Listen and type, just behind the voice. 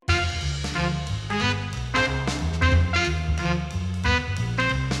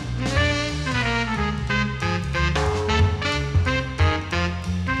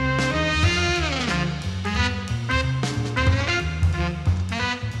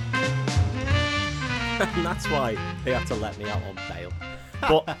And that's why they had to let me out on bail.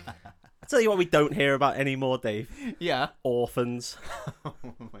 But I tell you what we don't hear about anymore, Dave. Yeah. Orphans. Oh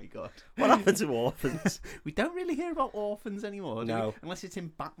my god. What happened to orphans? We don't really hear about orphans anymore, do No. we? Unless it's in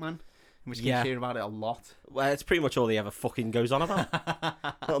Batman, in which Yeah. we hear about it a lot. Well, it's pretty much all he ever fucking goes on about.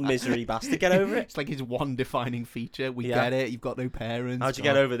 Little misery bastard. Get over it. It's like his one defining feature. We Yeah. get it. You've got no parents. How'd you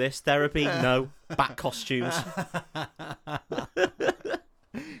get over this? Therapy? No. Bat costumes.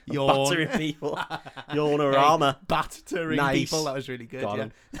 Yawn. Battering people. Yawn-orama. Battering Nice. people. That was really good.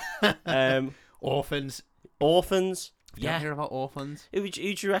 Got Yeah. him. Orphans. Orphans. You don't hear about orphans? Who do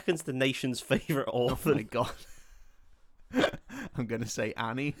you reckon's the nation's favourite orphan? Oh my god. I'm going to say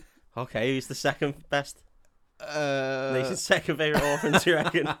Annie. Okay, who's the second best? Nation's Nation's second favourite orphan, do you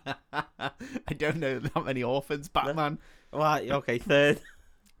reckon? I don't know that many orphans. Batman. Right, okay, third.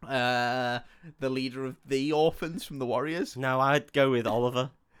 The leader of the orphans from the Warriors. No, I'd go with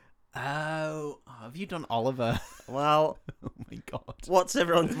Oliver. Oh, have you done Oliver? Well, Oh my god. what do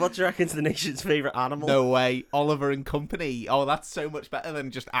you reckon's the nation's favourite animal? No way. Oliver and Company. Oh, that's so much better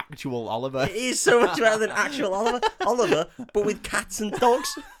than just actual Oliver. It is so much better than actual Oliver, but with cats and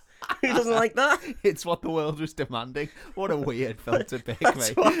dogs. Who doesn't like that? It's what the world was demanding. What a weird film to pick,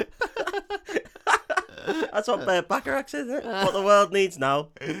 That's mate. That's what Burt Bacharach said, isn't it? What the world needs now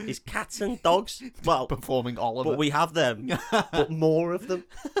is cats and dogs. Well, Performing Oliver. but we have them, but more of them.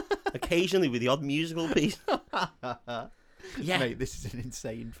 Occasionally with the odd musical piece. Yeah. Mate, this is an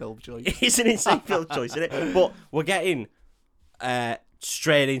insane film choice. It is an insane film choice, isn't it? But we're getting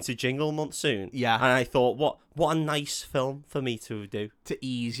straight into Jingle Month soon. Yeah. And I thought, what a nice film for me to do. To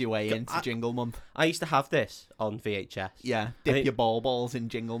ease your way into Jingle Month. I used to have this on VHS. Yeah, I dip think- your balls in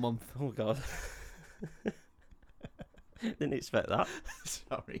Jingle Month. Oh, God. Didn't expect that.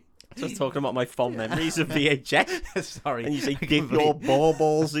 Sorry. Just talking about my fond memories of VHS. Sorry. And you say, I dip your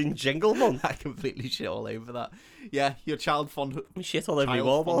balls in Jingle Month. I completely shit all over that. Yeah, your child fondhood, Shit all over your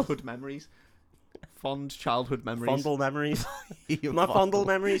ball balls. fondhood memories. Fond childhood memories. Fondle memories. Your My fondle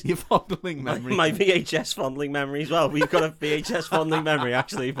memories. Your fondling memories. My VHS fondling memory as well. We've got a VHS fondling memory,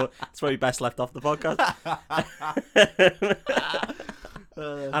 actually, but it's probably best left off the podcast.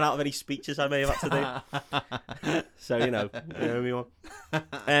 And out of any speeches I may have had to do. So, you know me one.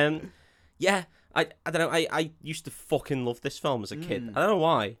 Yeah, I don't know. I used to fucking love this film as a kid. I don't know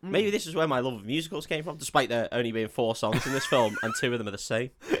why. Maybe this is where my love of musicals came from, despite there only being 4 songs in this film, and 2 of them are the same.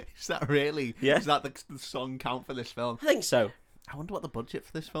 Is that really? Yeah. Is that the song count for this film? I think so. I wonder what the budget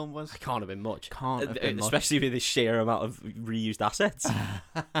for this film was. It can't have been much. Can't have been much. Especially with the sheer amount of reused assets.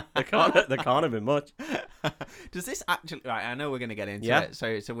 There can't have been much. Does this actually... Right, I know we're going to get into Yeah. it, so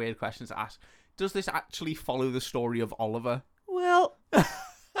it's a weird question to ask. Does this actually follow the story of Oliver? Well,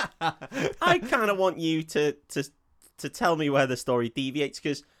 I kind of want you to tell me where the story deviates,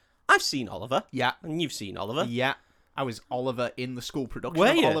 because I've seen Oliver, Yeah. and you've seen Oliver. Yeah. I was Oliver in the school production Were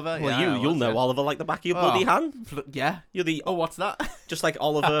of you? Oliver. Well, Yeah, I you'll was, know yeah. Oliver like the back of your bloody hand. Yeah. You're the Oh, what's that? just like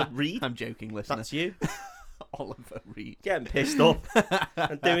Oliver Reed. I'm joking, listener. That's you Oliver Reed. getting pissed up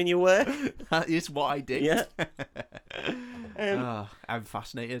and doing your work. That is what I did. Yeah. I'm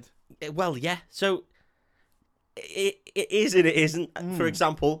fascinated. Well, yeah. So it is and it isn't. For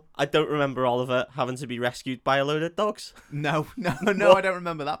example, I don't remember Oliver having to be rescued by a load of dogs. No, I don't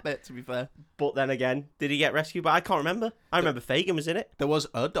remember that bit, to be fair. But then again, did he get rescued? But I can't remember. I remember Fagin was in it. There was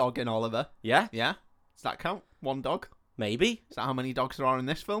a dog in Oliver. Yeah, Yeah? Does that count? One dog? maybe. Is that how many dogs there are in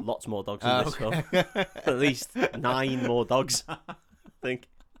this film? Lots more dogs in this film. At least 9 more dogs, I think.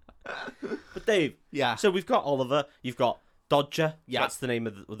 But Dave, Yeah. so we've got Oliver. You've got Dodger. Yeah. That's the name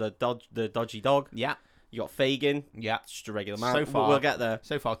of the dodgy dog. Yeah. You got Fagin. Yeah. It's just a regular man. So But far. we'll get there.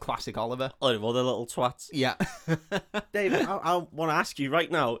 So far, classic Oliver. A load of other little twats. Yeah. Dave, I want to ask you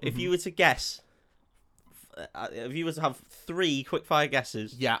right now, if you were to guess, if you were to have 3 quickfire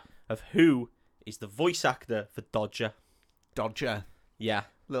guesses Yeah. of who is the voice actor for Dodger. Dodger. Yeah.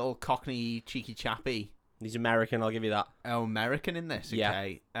 Little cockney, cheeky chappy. He's American, I'll give you that. Oh, American in this? Yeah.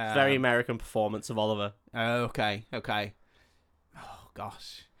 Okay. Very American performance of Oliver. Okay. Oh,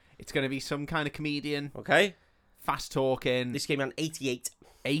 gosh. It's going to be some kind of comedian. Okay? Fast talking. This came out in 88.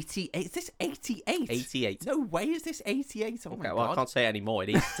 88. Is this 88? 88. No way is this 88. Oh, my Okay, well, I God. can't say it anymore. It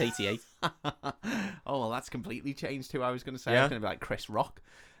is 88. Oh, well, that's completely changed who I was going to say. I Yeah. was going to be like Chris Rock.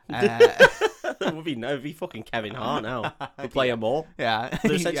 It would be fucking Kevin Hart now. We'll play them all. Yeah.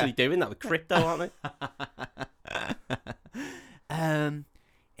 They're essentially doing that with crypto, aren't they?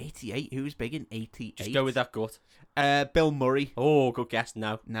 88. Who's big in 88? Just go with that gut. Bill Murray. Oh, good guess.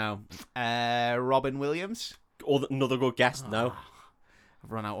 No. No. Robin Williams. Or another good guess. No.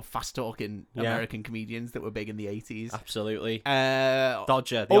 I've run out of fast-talking American comedians that were big in the 80s. Absolutely.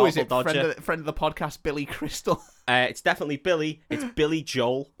 Dodger. The Oh, is Artful it Dodger. friend of the podcast, Billy Crystal? It's definitely Billy. It's Billy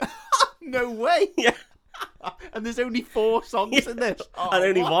Joel. No way. Yeah. And there's only 4 songs in this. Oh, And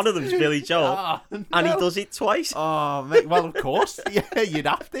only what? one of them's Billy Joel. Oh, no. And he does it twice. Oh, mate, well, of course. Yeah, you'd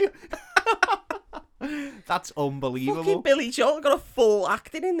have to. That's unbelievable. Fucking Billy Joel got a full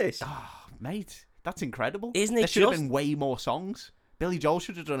acting in this. Oh, mate, that's incredible. Isn't it There should have just? been way more songs. Billy Joel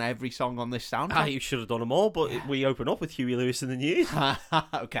should have done every song on this soundtrack. You should have done them all, but we open up with Huey Lewis in the news.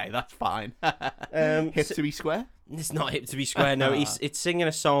 Okay, that's fine. Hip so- to be square? It's not hip to be square. No, it's singing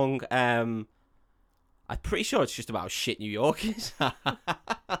a song. I'm pretty sure it's just about how shit New York is,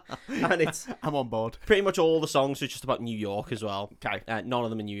 and it's I'm on board. pretty much all the songs are just about New York as well. Okay. None of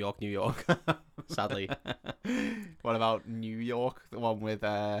them in New York, New York. Sadly. What about New York? The one with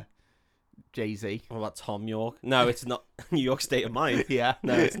Jay-Z? What about Tom York? No, it's not New York State of Mind. Yeah.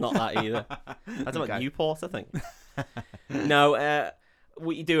 No, it's not that either. That's about Okay. Newport, I think. No,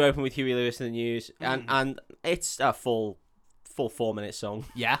 we do open with Huey Lewis in the news, and it's a full 4-minute song.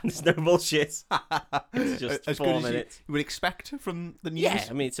 Yeah. There's no bullshit. It's just As 4 good as minutes. you would expect from the news. Yeah,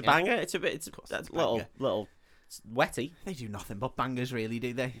 I mean it's a banger. It's a bit. It's course a it's a little banger. wetty. They do nothing but bangers, really,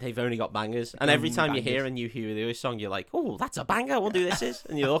 do they? They've only got bangers, and every time you Bangers. hear a new Huey Lewis song, you're like, "Oh, that's a banger! I wonder who this is."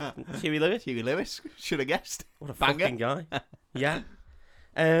 And you look, it's Huey Lewis. Huey Lewis, should have guessed. What a Banger. fucking guy. Yeah.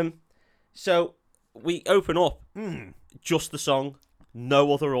 So we open up just the song,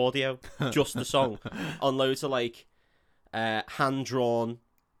 no other audio, just the song, on loads of like hand drawn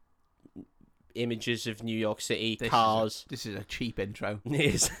images of New York City cars. This is a cheap intro. It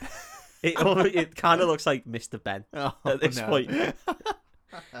is. It kind of looks like Mr. Ben Oh, at this no. point.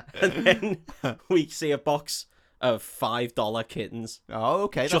 And then we see a box of $5 kittens. Oh,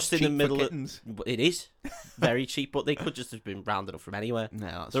 okay. Just that's in the cheap middle for of- kittens. It is very cheap, but they could just have been rounded up from anywhere. No,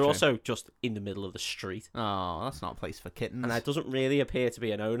 that's They're true. also just in the middle of the street. Oh, that's not a place for kittens. And it doesn't really appear to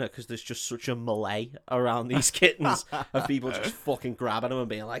be an owner because there's just such a melee around these kittens of people just fucking grabbing them and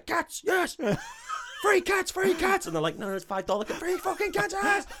being like, "Cats, yes! Free cats, free cats!" And they're like, "No, it's $5 free fucking cats,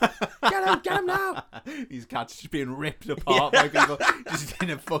 yes! Get them now!" These cats just being ripped apart by people just in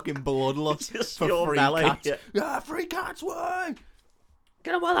a fucking bloodlust Just for pure free melee, cats. yeah. Yeah, free cats, way!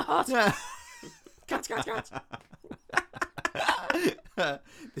 Get them while they're hot! Yeah. Cats, cats, cats!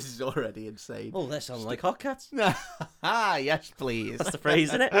 This is already insane. Oh, they sound like hot cats. Yes, please. That's the phrase,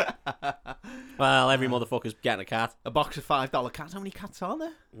 isn't it? Well, every motherfucker's getting a cat. A box of $5 cats. How many cats are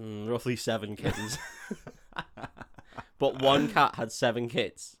there? Roughly 7 kittens. But one cat had 7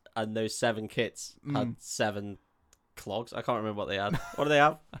 kits, and those 7 kits had 7 clogs. I can't remember what they had. What do they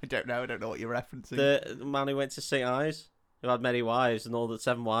have? I don't know. I don't know what you're referencing. The man who went to St. Ives, who had many wives, and all the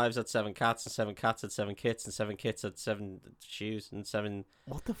 7 wives had 7 cats, and 7 cats had 7 kits, and 7 kits had 7 shoes, and 7...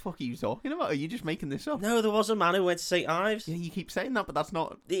 What the fuck are you talking about? Are you just making this up? No, there was a man who went to St. Ives. Yeah, you keep saying that, but that's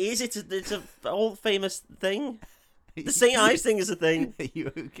not. It is. It's a old famous thing. The St. Ives thing is a thing. Are you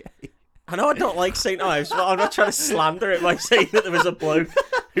okay? I know I don't like St. Ives, but I'm not trying to slander it by saying that there was a bloke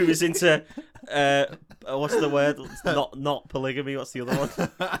who was into what's the word? Not polygamy. What's the other one?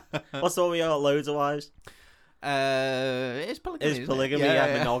 What's the one we got loads of wives? It's polygamy. Is isn't it? polygamy,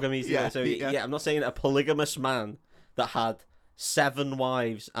 yeah, monogamy. Yeah, So yeah. I'm not saying a polygamous man that had 7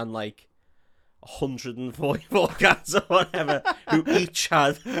 wives and like 144 cats or whatever, who each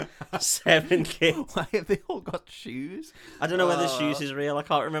had 7 kids. Why have they all got shoes? I don't know whether shoes is real. I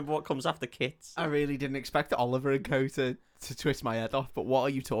can't remember what comes after kits. I really didn't expect Oliver and Co to twist my head off, but what are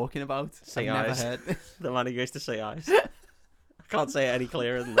you talking about? St. I've never Ives. heard. The man who goes to St. Ives. I can't say it any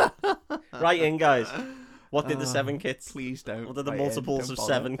clearer than that. Right in, guys. What did the 7 kits? Please don't. What did the write in, multiples don't of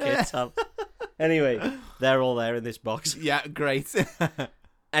bother. 7 kits have? Anyway, they're all there in this box. Yeah, great.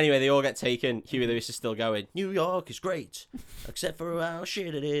 Anyway, they all get taken. Huey Lewis is still going, "New York is great, except for how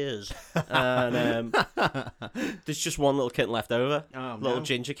shit it is." And there's just one little kitten left over. Oh, Little no.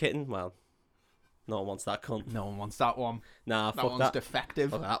 ginger kitten. Well, no one wants that cunt. No one wants that one. Nah, That fuck one's that. defective.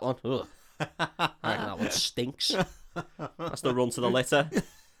 Fuck that one. Ugh. I reckon that one stinks. That's the run to the litter.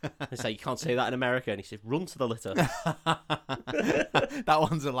 They say, "You can't say that in America." And he said, "Run to the litter." That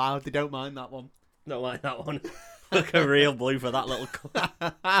one's allowed. They don't mind that one. Don't like that one. Look a real blue for that little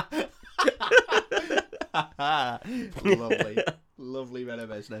cunt. Lovely bit of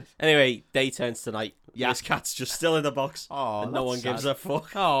business. Anyway, day turns to night. Yeah. This cat's just still in the box. Oh, and no one that's gives sad. a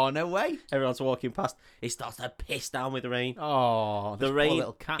fuck. Oh, no way. Everyone's walking past. It starts to piss down with the rain. Oh, The this poor rain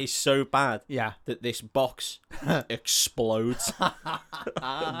little cat. is so bad Yeah. that this box explodes,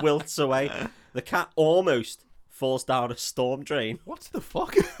 wilts away. The cat almost falls down a storm drain. What the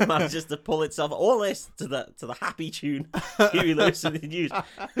fuck? Manages to pull itself all this to the happy tune Huey Lewis in the news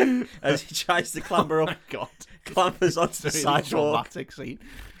as he tries to clamber up. Oh my God. Clambers onto the Really sidewalk. traumatic scene.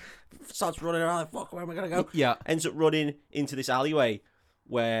 Starts running around like, fuck, where am I gonna go? Yeah. Ends up running into this alleyway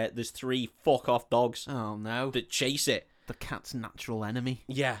where there's 3 fuck off dogs Oh no. that chase it. The cat's natural enemy.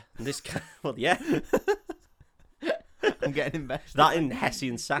 Yeah, and this cat. Well, yeah, I'm getting invested. that in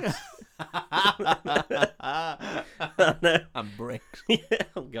Hessian sass. And bricks. Yeah,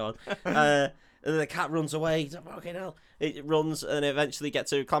 oh god. And then the cat runs away. He's like, fucking hell. It runs and eventually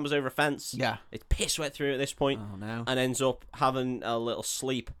clambers over a fence. Yeah. It's piss wet through at this point Oh no. and ends up having a little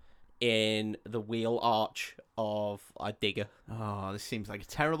sleep in the wheel arch of a digger. Oh, this seems like a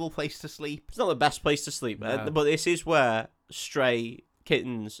terrible place to sleep. It's not the best place to sleep, No. but this is where stray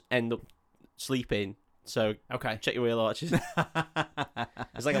kittens end up sleeping. So Okay. check your wheel arches.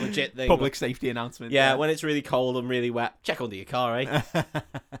 It's like a legit thing. Public safety announcement. Yeah, when it's really cold and really wet, check under your car, eh?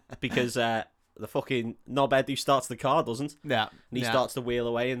 Because the fucking knobhead who starts the car doesn't. Yeah. And he starts to wheel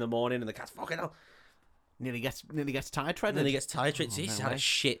away in the morning and the cat's fucking hell. Nearly gets tire And treaded. then he gets tired. He's no had way. a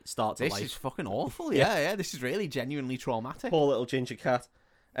shit start to This life. is fucking awful. Yeah. This is really genuinely traumatic. Poor little ginger cat.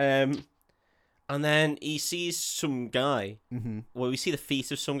 And then he sees some guy. Mm-hmm. Well, we see the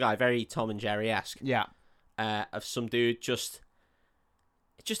feet of some guy, very Tom and Jerry-esque. Yeah. Of some dude just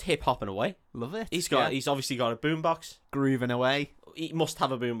hip hopping away. Love it. He's Yeah. obviously got a boombox. grooving away. He must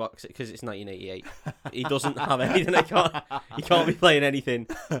have a boombox because it's 1988. He doesn't have anything. He can't be playing anything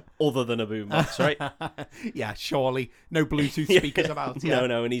other than a boombox, right? Yeah, surely no Bluetooth Yeah. speakers about. Yeah.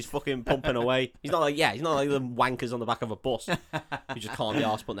 No, and he's fucking pumping away. He's not like the wankers on the back of a bus who just can't be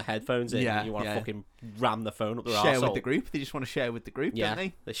arsed putting the headphones in. Yeah, And you want to yeah. fucking ram the phone up their Share arsehole. with the group. They just want to share with the group, Yeah,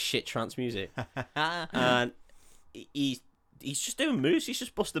 don't the shit trance music. they? And he's just doing moves. He's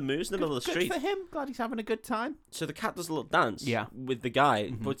just busting moves in the middle of the Good street. for him. Glad he's having a good time. So the cat does a little dance Yeah. with the guy,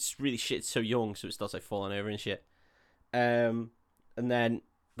 Mhm. but it's really shit. It's so young, so it starts like falling over and shit. And then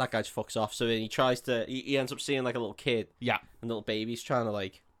that guy just fucks off. So then he tries to. He ends up seeing like a little kid Yeah. and little baby's trying to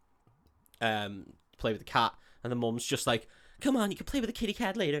like play with the cat, and the mum's just like, "Come on, you can play with the kitty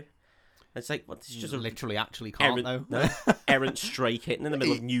cat later." And it's like, what? This is just a Literally, actually can't errant, though. errant stray kitten in the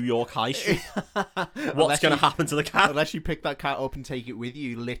middle of New York High Street. What's Unless going to you- happen to the cat? Unless you pick that cat up and take it with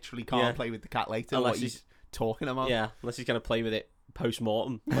you, you literally can't Yeah. play with the cat later. Unless what he's talking about. Yeah, unless he's going to play with it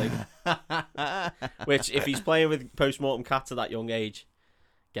post-mortem. Like, which, if he's playing with post-mortem cats at that young age,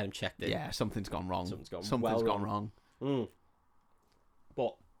 get him checked in. Yeah, something's gone wrong. Something's gone gone wrong. wrong.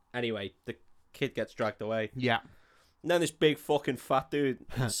 But anyway, the kid gets dragged away. Yeah. And then this big fucking fat dude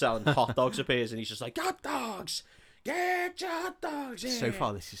selling hot dogs appears, and he's just like, "Hot dogs! Get your hot dogs here! So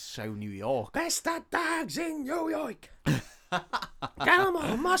far, this is so New York. Best hot dogs in New York!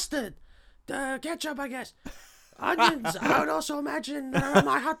 Caramel, mustard, ketchup, I guess. Onions, I would also imagine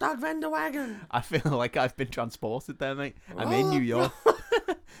my hot dog vendor wagon. I feel like I've been transported there, mate. I'm in Oh, New York.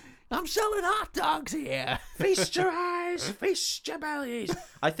 I'm selling hot dogs here. Feast your eyes, feast your bellies."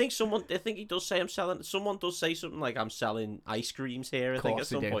 I think he does say someone does say something like, "I'm selling ice creams here," I think at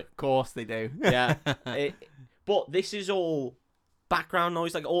some point. Of course they do. Yeah. But this is all background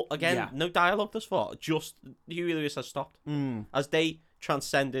noise, like, Yeah. no dialogue thus far. Just Huey Lewis has stopped. Mm. As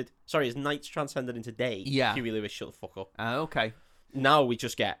nights transcended into day, Yeah. Huey Lewis, shut the fuck up. Okay. Now we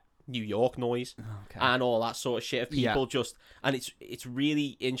just get New York noise Okay. and all that sort of shit of people Yeah. and it's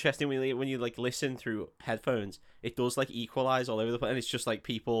really interesting when you like listen through headphones. It does like equalize all over the place, and it's just like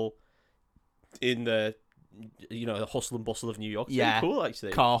people in the the hustle and bustle of New York. It's Yeah. really cool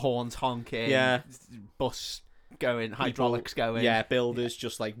actually. Car horns honking. Yeah. Bus going, hydraulics going. Yeah, builders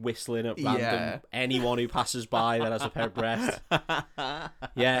just like whistling at random Yeah. anyone who passes by that has a pair of breasts.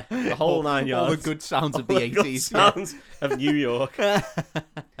 Yeah, the whole nine yards. All the good sounds of All the good 80s. sounds of New York.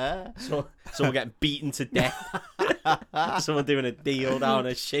 So someone getting beaten to death. Someone doing a deal down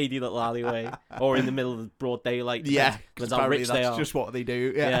a shady little alleyway, or in the middle of broad daylight. Yeah, Depends because how apparently rich that's they are. just what they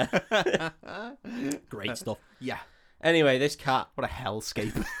do. Yeah. Great stuff. Yeah. Anyway, this cat. What a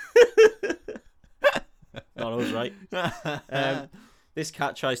hellscape. Not us, right? This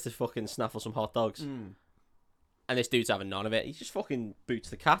cat tries to fucking snaffle some hot dogs, Mm. and this dude's having none of it. He just fucking boots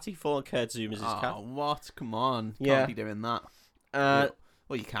the cat. He full on Kurt Zoom as his cat. Oh, what? Come on. Yeah. Can't be doing that.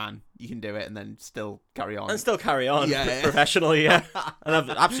 Well, you can. You can do it and then still carry on. And still carry on Yeah. professionally, yeah. And have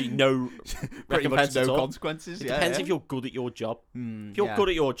absolutely no Pretty much recompense at no all. consequences. It yeah, depends yeah. if you're good at your job. Mm, If you're yeah. good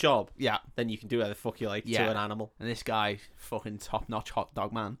at your job, Yeah. then you can do whatever the fuck you like Yeah. to an animal. And this guy, fucking top-notch hot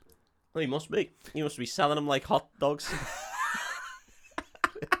dog man. Well, he must be. He must be selling them like hot dogs.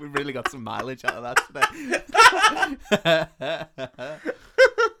 We really got some mileage out of that today.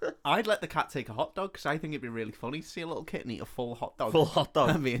 I'd let the cat take a hot dog because I think it'd be really funny to see a little kitten eat a full hot dog. Full hot dog.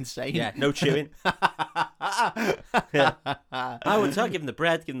 That'd be insane. Yeah, no chewing. Yeah. I would tell, give him the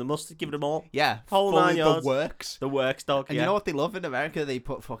bread, give him the mustard, give them all. Yeah, Whole fully 9 yards. The works. The works dog. And you know what they love in America? They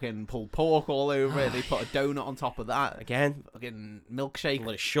put fucking pulled pork all over it. They put a donut on top of that. Again, Fucking a milkshake.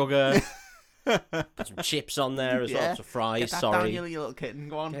 lot of sugar. Put some chips on there as well. Some fries. Get that Sorry. down, you little kitten.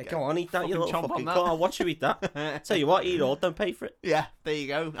 Go on. Yeah, go on, eat that, you fucking little chomp on fucking that. cunt. I'll watch you eat that. Tell you what, eat it all. Don't pay for it. Yeah, there you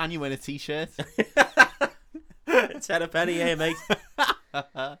go. And you win a t-shirt. It's had a penny here, mate.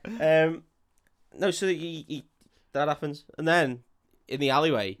 No, so that happens, and then in the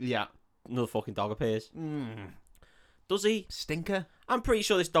alleyway, Yeah. another fucking dog appears. Does he? Stinker. I'm pretty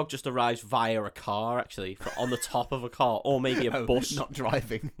sure this dog just arrives via a car, actually, on the top of a car, or maybe a bus. Not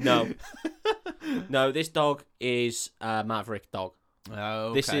driving. No. No, this dog is a Maverick dog. Oh,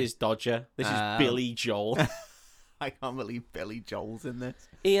 okay. This is Dodger. This is Billy Joel. I can't believe Billy Joel's in this.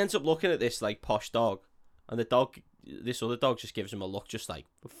 He ends up looking at this, like, posh dog, and this other dog just gives him a look just like,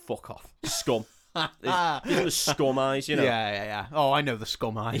 fuck off. Scum. These are the scum eyes, you know? Yeah. Oh, I know the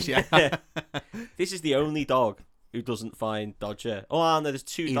scum eyes, yeah. This is the only dog who doesn't find Dodger. Oh, no, there's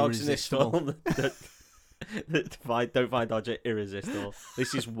 2 dogs in this film that don't find Dodger irresistible.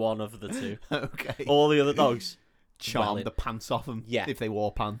 This is one of the 2. Okay. All the other dogs Charm the pants off them. Yeah. If they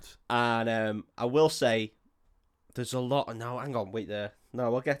wore pants. And I will say, there's a lot. No, hang on, wait there. No,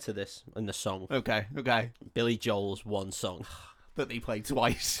 we'll get to this in the song. Okay. Billy Joel's one song. That they play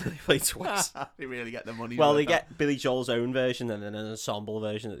twice. They play twice. They really get their money. Well, they get Billy Joel's own version and then an ensemble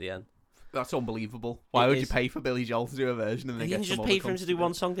version at the end. That's unbelievable. Why would you pay for Billy Joel to do a version and They then didn't get just some pay other for him cunts to do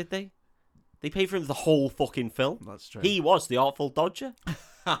one song, did they? They paid for him the whole fucking film. That's true. He was the Artful Dodger.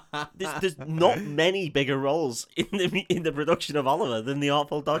 There's not many bigger roles in the production of Oliver than the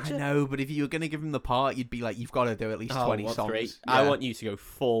Artful Dodger. I know, but if you were going to give him the part, you'd be like, you've got to do at least 20 songs. Great. Yeah. I want you to go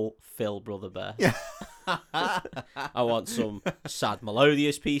full Phil Brother Bear. Yeah. I want some sad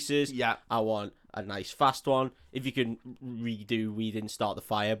melodious pieces. Yeah. I want a nice fast one. If you can redo We Didn't Start the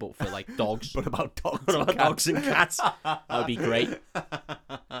Fire, but for like dogs. But about dogs But about dogs and cats. That would be great.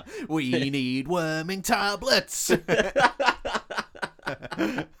 We need worming tablets.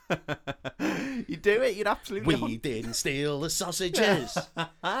 You do it, you'd absolutely. We didn't steal the sausages.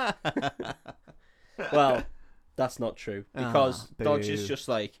 Well, that's not true. Because Dodger's just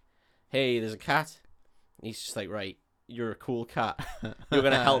like, hey, there's a cat. He's just like, right, you're a cool cat. You're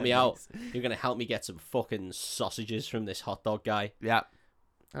going to help me out. You're going to help me get some fucking sausages from this hot dog guy. Yeah.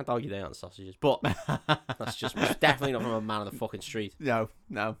 I'd argue they aren't sausages, but that's just definitely not from a man on the fucking street. No.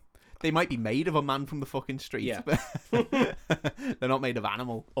 They might be made of a man from the fucking street. Yeah. But they're not made of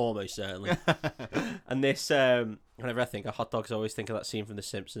animal. Almost certainly. And this, whenever I think of hot dogs, I always think of that scene from The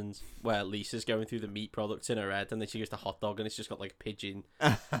Simpsons where Lisa's going through the meat products in her head and then she goes to hot dog and it's just got like pigeon,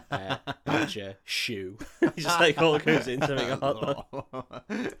 badger, shoe. It's just like all goes into make a hot dog.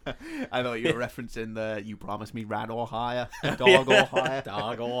 I thought you were referencing the You Promised Me Rat or Higher. Dog or Higher.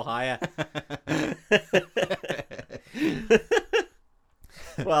 Dog or higher.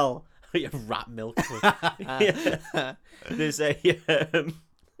 Well, yeah, rat milk. Yeah. There's a.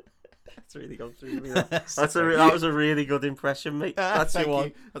 That's really gone through me. That was a really good impression, mate. That's your one.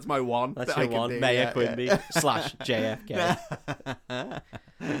 You. That's my one. That's your one. Mayor Quimby / JFK.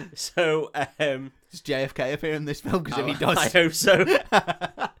 So, does JFK appear in this film? Because if he does, I hope so.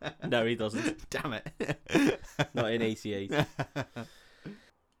 No, he doesn't. Damn it. Not in '88.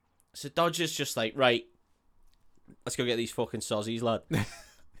 So Dodger's just like, right, let's go get these fucking sozzies, lad.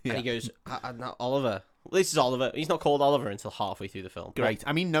 Yeah. And he goes, Oliver. Well, this is Oliver. He's not called Oliver until halfway through the film. Great.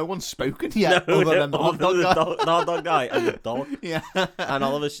 I mean, no one's spoken yet other than the hot dog guy. The hot dog guy and the dog. Yeah. And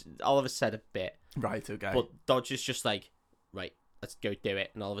Oliver said a bit. Right, okay. But Dodger's just like, right, let's go do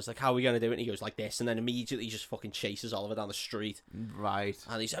it. And Oliver's like, how are we going to do it? And he goes like this. And then immediately just fucking chases Oliver down the street. Right.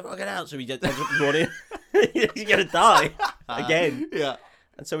 And he's like, oh, get out. So he ends up running. He's going to die again. Yeah.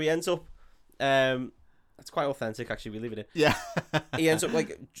 And so he ends up... it's quite authentic, actually. We leave it in. Yeah. He ends up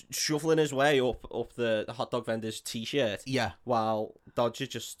like shuffling his way up the hot dog vendor's t-shirt. Yeah. While Dodger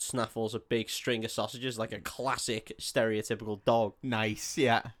just snaffles a big string of sausages like a classic stereotypical dog. Nice.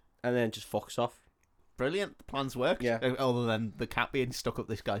 Yeah. And then just fucks off. Brilliant. The plan's worked. Yeah. Other than the cat being stuck up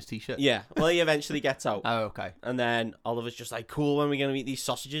this guy's t-shirt. Yeah. Well, he eventually gets out. Oh, okay. And then Oliver's just like, cool, when are we going to eat these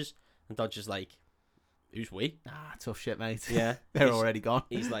sausages? And Dodger's like, who's we? Tough shit, mate. Yeah. They're already gone.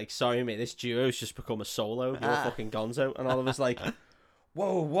 He's like, sorry, mate, this duo's just become a solo. You're fucking gonzo. And Oliver's like,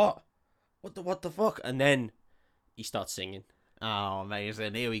 whoa, what? What the fuck? And then he starts singing. Oh,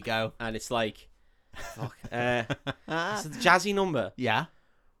 amazing. Here we go. And it's like, fuck. It's a jazzy number. Yeah.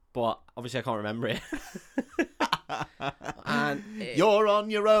 But obviously I can't remember it. And you're on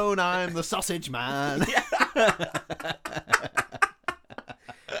your own, I'm the sausage man.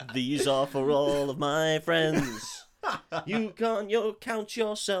 These are for all of my friends. You count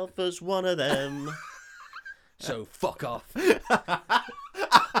yourself as one of them. So fuck off.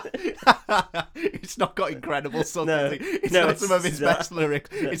 It's not got incredible subtlety. It's no, not some of his not. best lyrics.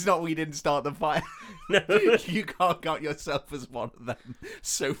 No. It's not we didn't start the fire. No. You can't count yourself as one of them.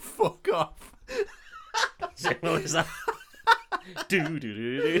 So fuck off. What was that?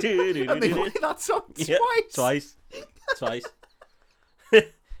 And they play that song twice. Twice.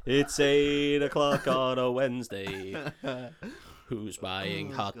 It's 8 o'clock on a Wednesday. Who's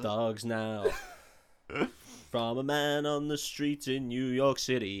buying hot dogs now? From a man on the street in New York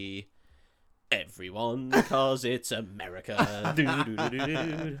City. Everyone, cause it's America.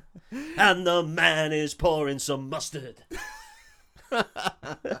 And the man is pouring some mustard.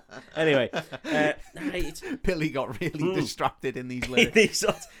 Anyway, Billy got really distracted in these lyrics.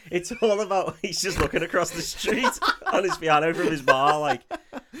 It's all about, he's just looking across the street on his piano from his bar like,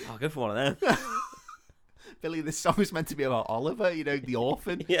 I'll go for one of them. Billy, this song is meant to be about Oliver, you know, the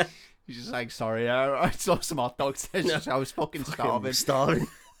orphan. Yeah. He's just like, sorry, I saw some hot dogs. I was fucking starving.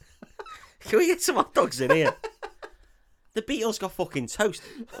 Can we get some hot dogs in here? The Beatles got fucking toast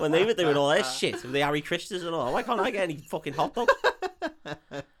when they were doing all their shit with the Harry Christers and all. Why can't I get any fucking hot dogs?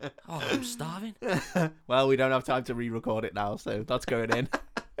 Oh, I'm starving. Well, we don't have time to re-record it now, so that's going in.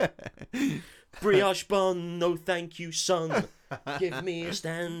 Brioche bun, no thank you, son. Give me a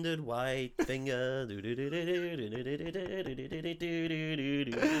standard white finger. Then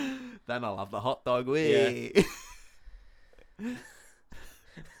I'll have the hot dog with. Yeah.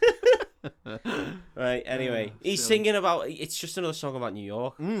 Right, anyway. He's singing about, it's just another song about New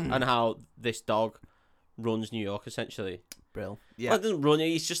York and how this dog runs New York, essentially. Brill. Yeah. Well, it doesn't run,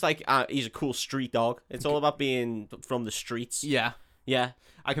 he's just like, he's a cool street dog. It's all about being from the streets. Yeah. Yeah.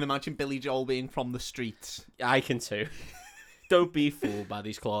 I can imagine Billy Joel being from the streets. I can too. Don't be fooled by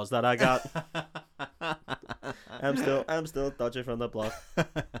these claws that I got. I'm still dodging from the block.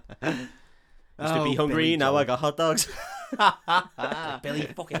 Used to be hungry, Billy now Joel. I got hot dogs. Billy,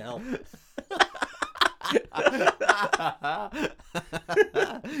 fucking hell.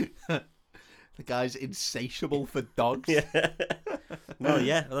 The guy's insatiable for dogs. Yeah. Well,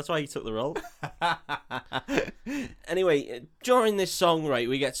 yeah, that's why he took the role. Anyway, during this song, right,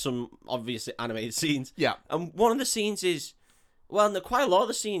 we get some obvious animated scenes. Yeah. And one of the scenes is, well, quite a lot of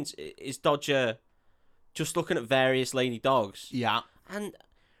the scenes is Dodger just looking at various lady dogs. Yeah. And,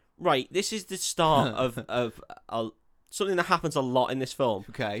 right, this is the start of something that happens a lot in this film.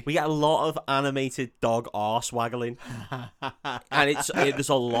 Okay. We get a lot of animated dog arse waggling. And there's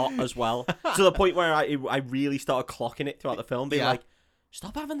a lot as well. To the point where I really started clocking it throughout the film, being like,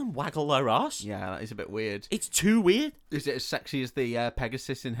 stop having them waggle their arse. Yeah, that is a bit weird. It's too weird. Is it as sexy as the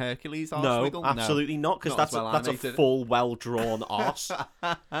Pegasus in Hercules arse No, wiggle? absolutely not, because that's a full, well-drawn arse.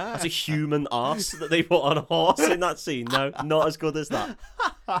 That's a human arse that they put on a horse in that scene. No, not as good as that.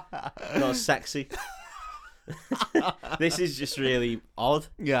 Not as sexy. This is just really odd.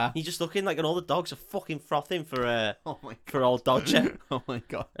 Yeah. He's just looking like, and all the dogs are fucking frothing for Oh my God. for old Dodger. Oh my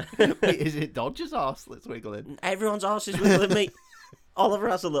God. Wait, is it Dodger's arse that's wiggling? Everyone's arse is wiggling, mate. Oliver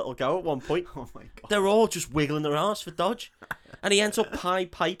has a little go at one point. Oh my God. They're all just wiggling their arse for Dodge. And he ends up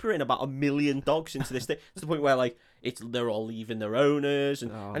Pied Pipering about 1 million dogs into this thing. To the point where, like, they're all leaving their owners.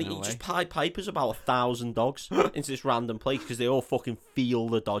 And he just Pied Pipers about 1,000 dogs into this random place because they all fucking feel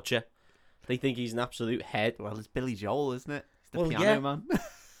the Dodger. They think he's an absolute head. Well, it's Billy Joel, isn't it? It's the Well, piano yeah. man.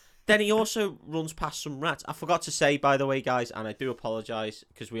 Then he also runs past some rats. I forgot to say, by the way, guys, and I do apologise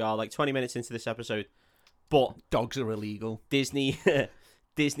because we are like 20 minutes into this episode, but Dogs are illegal. Disney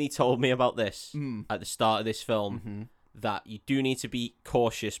told me about this at the start of this film, that you do need to be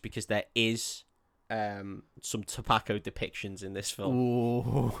cautious because there is some tobacco depictions in this film.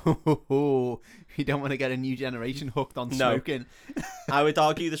 Ooh. You don't want to get a new generation hooked on smoking. I would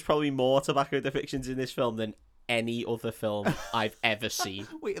argue there's probably more tobacco depictions in this film than any other film I've ever seen.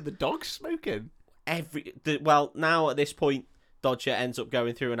 Wait, are the dogs smoking? Well, now at this point, Dodger ends up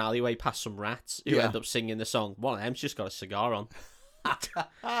going through an alleyway past some rats who Yeah. end up singing the song. One of them's just got a cigar on.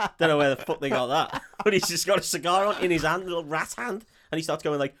 Don't know where the fuck they got that, but he's just got a cigar on in his hand, a little rat hand, and he starts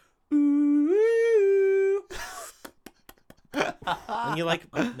going like, ooh. And you're like,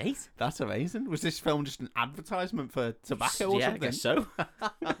 mate, That's amazing. Was this film just an advertisement for tobacco or yeah, something? I guess so.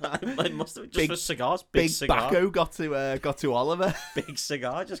 It must have just for cigars. Big cigar. Bacco got to Oliver. Big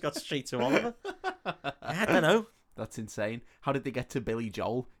cigar just got straight to Oliver. I don't know. That's insane. How did they get to Billy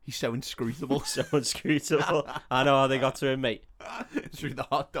Joel? He's so inscrutable. So inscrutable. I know how they got to him, mate. Through the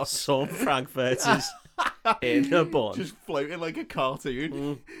hot dogs. Some frankfurters. in a bun. Just floating like a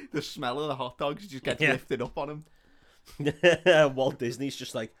cartoon. The smell of the hot dogs just gets lifted up on him. Walt Disney's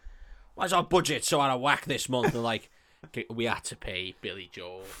just like, why's our budget so out of whack this month? And like, we had to pay Billy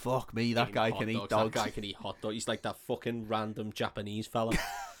Joel. Fuck me, that guy can eat dogs. That guy can eat hot dogs. He's like that fucking random Japanese fella.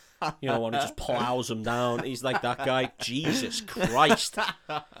 You know, one who just plows them down. He's like that guy. Jesus Christ.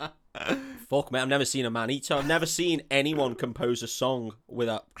 Fuck, man. I've never seen a man eat. So I've never seen anyone compose a song with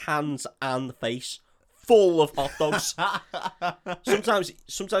a hands and face full of hot dogs. Sometimes he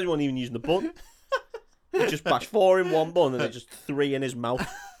wasn't even using the bun. He just bashed 4 in one bun and then just 3 in his mouth.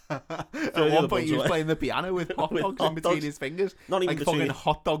 At one point he was playing the piano with hot dogs in between his fingers. Not even like fucking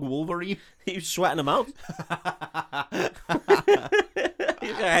hot dog Wolverine. He was sweating them out.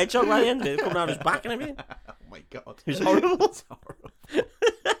 He's got a hedgehog right in it, coming down his back and everything. Oh my god. It was horrible. It's horrible.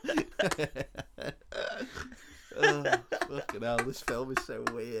 Oh, fucking hell, this film is so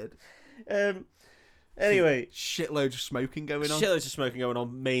weird. Anyway. Shitloads of smoking going on. Shitloads of smoking going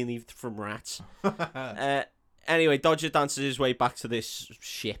on, mainly from rats. Anyway, Dodger dances his way back to this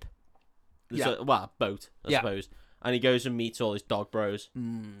ship. A boat, I suppose. And he goes and meets all his dog bros.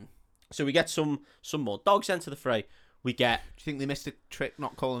 So we get some more dogs enter the fray. We get... Do you think they missed a trick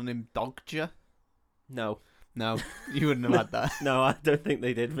not calling him Dogger? No. No, you wouldn't have had that. No, I don't think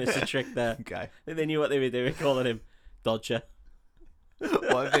they did miss a trick there. Okay. I think they knew what they were doing, calling him Dodger.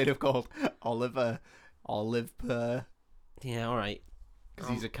 What if they'd have called Oliver Olive Purr? Yeah, all right.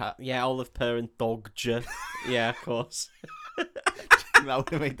 Because he's a cat. Yeah, Olive Purr and Dogger. Yeah, of course. That would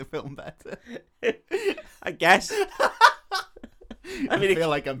have made the film better. I guess. I feel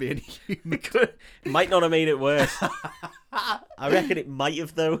like I'm being human. It might not have made it worse. I reckon it might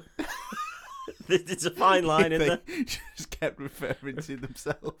have, though. It's a fine line, isn't there? Just kept referring to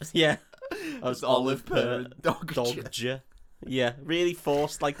themselves. Yeah. As Olive Purr and Dogger. Yeah, really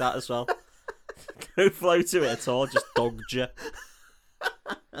forced like that as well. No flow to it at all, just Dogger.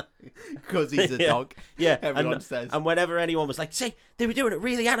 Because he's a dog. Yeah, everyone says. And whenever anyone was like, say, they were doing a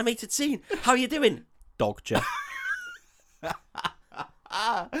really animated scene. How are you doing? Dogger.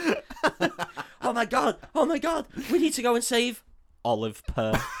 Oh my god, we need to go and save Olive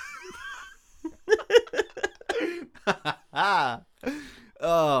Purr.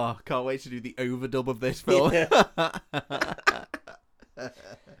 Oh, can't wait to do the overdub of this film. Yeah.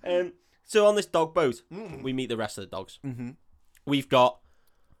 So on this dog boat, we meet the rest of the dogs. Mm-hmm. We've got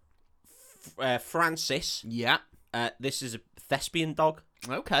Francis. Yeah. This is a thespian dog.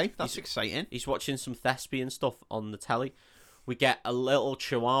 Okay, that's exciting. He's watching some thespian stuff on the telly. We get a little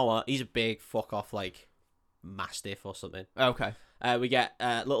chihuahua. He's a big fuck off like mastiff or something. Okay. We get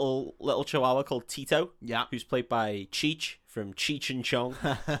a little chihuahua called Tito. Yeah. Who's played by Cheech from Cheech and Chong.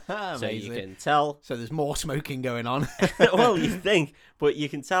 So you Amazing. can tell. So there's more smoking going on. Well, you think, but you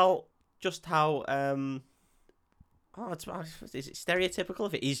can tell just how is it stereotypical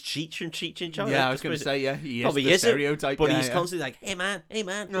if it is Cheech from Cheech and Chong? Yeah, I was going to say, yeah, he is probably the stereotype. But he's constantly like, hey man,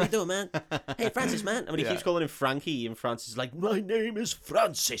 what are you doing, man? Hey Francis, man. I mean, he keeps calling him Frankie, and Francis is like, my name is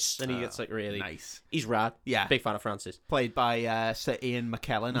Francis, and he gets like really nice. He's rad. Yeah, big fan of Francis. Played by Sir Ian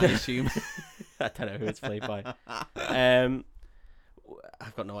McKellen, I assume. I don't know who it's played by. I've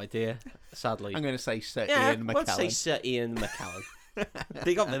got no idea. Sadly, I'm going to say Sir Ian McKellen. Let's say Sir Ian McKellen.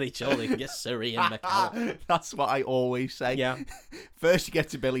 They got Billy Joel. They can get Sir Ian McKellen. That's what I always say. Yeah. First you get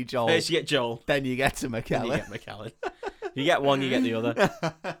to Billy Joel. First you get Joel. Then you get to McKellen. Then you get McKellen. You get one, you get the other.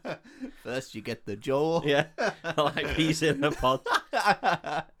 First you get the Joel. Yeah. Like peas in a pod.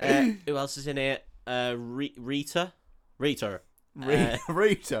 Who else is in here? Rita. Rita.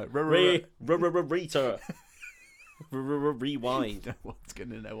 Rewind. No one's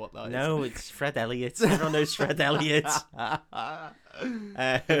going to know what that is. No, it's Fred Elliott. Everyone knows Fred Elliott.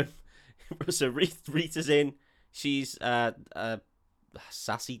 So Rita's in. She's a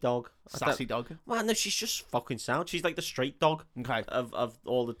sassy dog. Sassy dog? Well, no, she's just fucking sound. She's like the straight dog of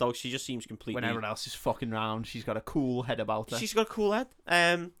all the dogs. She just seems completely... When everyone else is fucking round, she's got a cool head about her. She's got a cool head.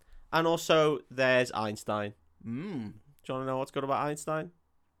 And also, there's Einstein. Do you want to know what's good about Einstein?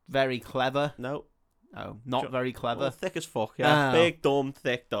 Very clever. No. Oh, not very clever. Well, thick as fuck, yeah. Oh. Big, dumb,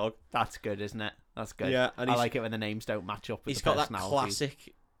 thick dog. That's good, isn't it? That's good. Yeah, and I like it when the names don't match up with the personalities. He's got that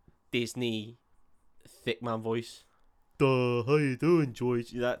classic Disney thick man voice. Duh, how you doing,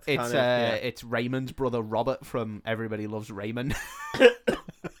 George? It's Raymond's brother Robert from Everybody Loves Raymond.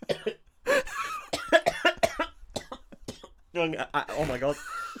 Oh my god.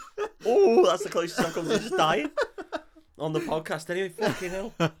 Oh, that's the closest I've come to just dying. On the podcast anyway, fucking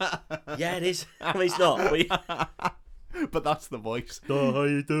hell. Yeah, it is. I mean, it's not. But that's the voice. Oh, how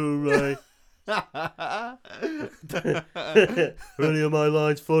you doing, Ray? Are any of my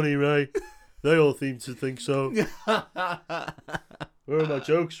lines funny, Ray? They all seem to think so. Where are my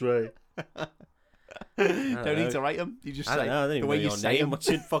jokes, Ray? Don't need to write them. You just I say don't know. I don't even the way know you your say name. them. What's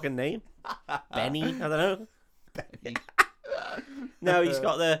your fucking name? Benny? I don't know. Benny. No, he's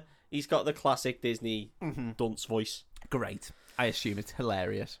got the classic Disney dunce voice. Great. I assume it's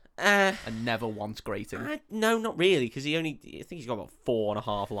hilarious And and never once grating. no, not really, because I think he's got about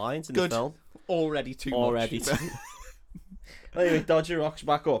 4.5 lines in the film. Already too Already. much. Anyway, Dodger rocks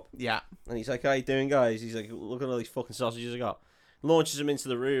back up, Yeah. and he's like, "How you doing, guys?" He's like, "Look at all these fucking sausages I got." Launches them into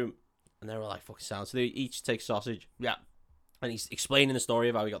the room, and they're all like fucking sound. So they each take a sausage. Yeah. And he's explaining the story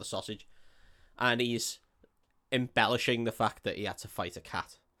of how he got the sausage, and he's embellishing the fact that he had to fight a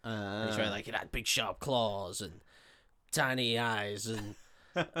cat. And he's like, it had big sharp claws and tiny eyes and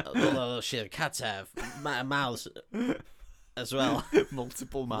all the little shit cats have, mouths as well,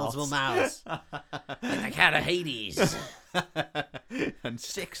 multiple mouths. multiple mouths, like the cat of Hades, and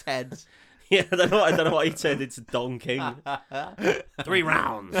 6 heads. Yeah, I don't know why he turned into Don King. 3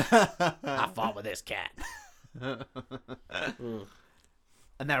 rounds. I fought with this cat. And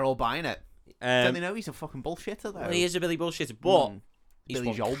they're all buying it. Don't they know he's a fucking bullshitter, though? Well, he is a Billy bullshitter, but he's Billy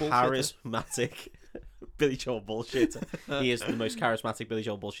one Joel bullshitter. charismatic Billy Joel bullshitter. He is the most charismatic Billy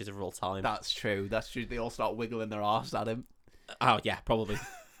Joel bullshitter of all time. That's true. That's true. They all start wiggling their arse at him. Oh, yeah, probably.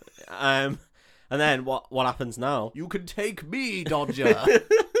 And then what happens now? You can take me, Dodger,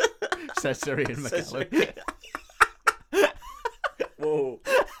 says Sir Ian McKellen. Whoa.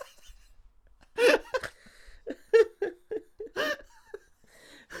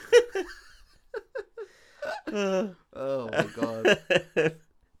 Oh my god.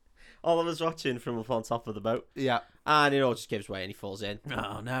 Oliver's watching from up on top of the boat, Yeah. and it all just gives way and he falls in.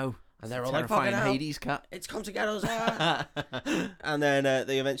 Oh no. And they're all like, Terrifying "Fucking hell, Hades cat. it's come to get us!" And then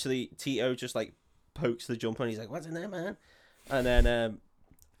they eventually, Tito just like pokes the jumper, and he's like, "What's in there, man?" And then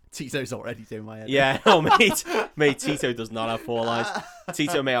Tito's already doing my head. yeah, mate, Tito does not have 4 lines.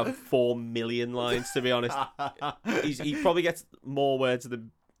 Tito may have 4 million lines, to be honest. He probably gets more words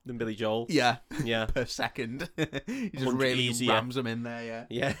than Billy Joel. Yeah. Yeah. Per second. He just 100 really easier. rams them in there,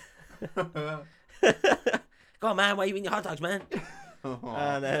 Yeah. Go on, man. Why are you eating your hot dogs, man?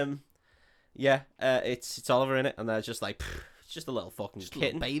 And it's Oliver in it, and they're just like, "Pfft, it's just a little fucking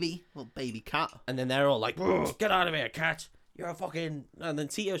kitten, little baby cat. and then they're all like, "Get out of here, cat! You're a fucking." And then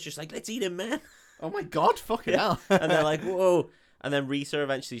Tito's just like, "Let's eat him, man." Oh my god, fucking hell. And they're like, "Whoa!" And then Rita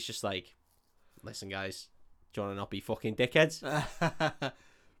eventually is just like, "Listen, guys, do you want to not be fucking dickheads?"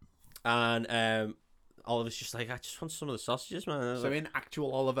 And Oliver's just like, "I just want some of the sausages, man." So in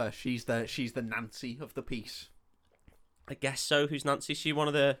actual Oliver, she's the Nancy of the piece. I guess so. Who's Nancy? She one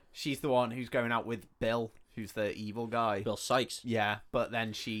of the She's the one who's going out with Bill, who's the evil guy. Bill Sykes. Yeah, but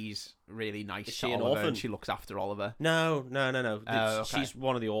then she's really nice Is to she an Oliver orphan? and she looks after Oliver. No. Oh, okay. She's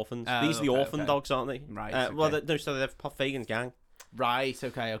one of the orphans. Oh, These are the okay, orphan okay. dogs, aren't they? Right, Well, okay. no, so they're part Fagin's gang. Right,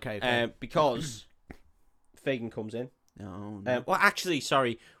 okay. Because Fagin comes in. Oh, no. Well, actually,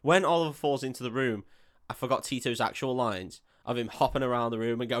 sorry. When Oliver falls into the room, I forgot Tito's actual lines of him hopping around the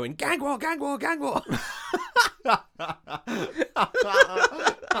room and going, "Gang war, gang war, gang war."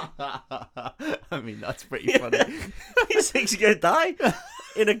 I mean, that's pretty funny. He thinks he's going to die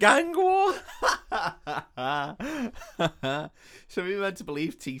in a gang war. So we meant to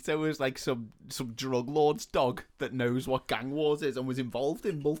believe Tito was like some drug lord's dog that knows what gang wars is and was involved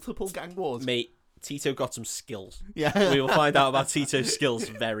in multiple gang wars. Mate, Tito got some skills. Yeah. We will find out about Tito's skills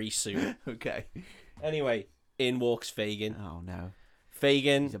very soon. Okay. Anyway, in walks Fagin. Oh no.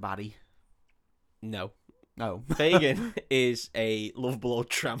 Fagin, He's a baddie. no. No. Fagin is a lovable old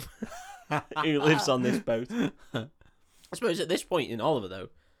tramp who lives on this boat. I suppose at this point in Oliver, though,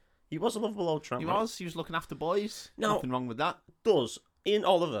 he was a lovable old tramp. He right? was looking after boys. No. Nothing wrong with that. Does, in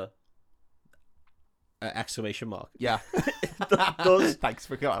Oliver, exclamation mark, Yeah. does Thanks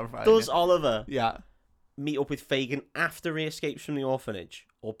for clarifying. does Oliver Yeah. meet up with Fagin after he escapes from the orphanage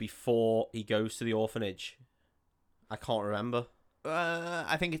or before he goes to the orphanage? I can't remember.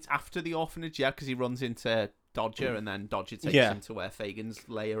 I think it's after the orphanage, yeah, because he runs into Dodger and then Dodger takes Yeah. him to where Fagin's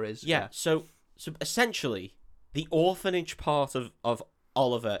lair is. Yeah, so essentially, the orphanage part of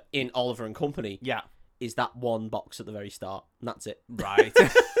Oliver in Oliver and Company Yeah. is that one box at the very start, and that's it. Right.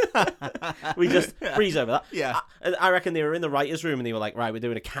 We just breeze over that. Yeah. I reckon they were in the writer's room and they were like, right, we're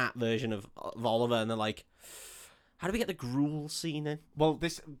doing a cat version of Oliver, and they're like, how do we get the gruel scene in? Well,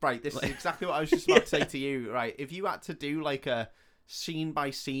 this is exactly what I was just about to say to you, right? If you had to do like a scene by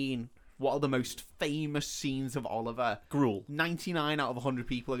scene, what are the most famous scenes of Oliver? Gruel. 99 out of 100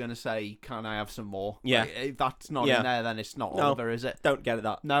 people are going to say, can I have some more? Yeah. Like, if that's not Yeah. in there, then it's not No. Oliver, is it? Don't get it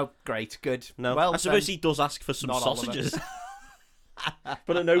that. No, great, good. No. Well, I suppose then, he does ask for some not Oliver. sausages.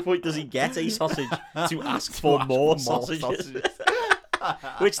 But at no point does he get a sausage to ask for more sausages.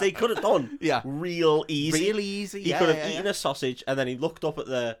 Which they could have done. Yeah. Real easy. Really easy. He could have eaten a sausage and then he looked up at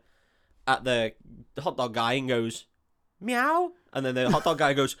the hot dog guy and goes, meow. And then the hot dog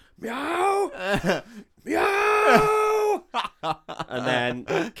guy goes, meow. Meow. And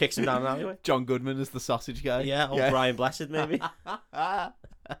then kicks him down an alleyway. John Goodman is the sausage guy. Yeah, or Brian Blessed maybe.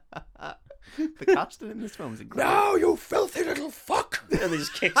 The casting in this film is incredible. No, you filthy little fuck! And he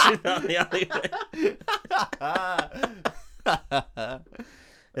just kicks him down the alleyway.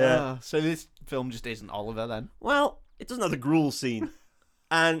 Yeah. So this film just isn't Oliver then? Well, it doesn't have the gruel scene.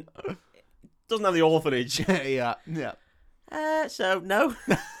 And it doesn't have the orphanage. Yeah. So, no.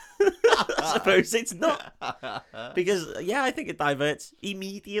 I suppose it's not. Because, yeah, I think it diverts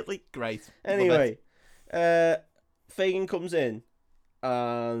immediately. Great. Anyway, Fagin comes in.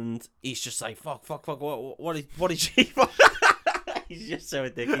 And he's just like, fuck, what is she? He's just so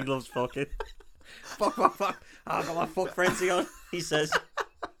addicted. He loves fucking. Fuck. Oh, I got my fuck frenzy on. He says.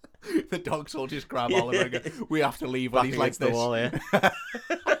 The dogs all just grab Oliver and go, we have to leave when he's like the this. wall, yeah.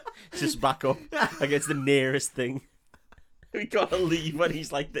 Just back up against the nearest thing. We gotta leave when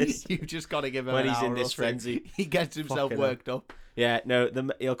he's like this. You just gotta give him when an he's hour in this or frenzy. He gets himself Fucking worked up. Yeah, no,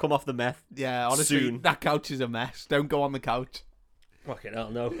 he'll come off the meth. Yeah, honestly, soon. That couch is a mess. Don't go on the couch. Fucking hell,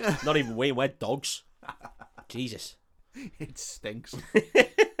 no. Not even Wet dogs. Jesus. It stinks.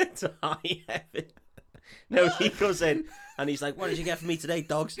 It's high heaven. No, he goes in and he's like, what did you get for me today,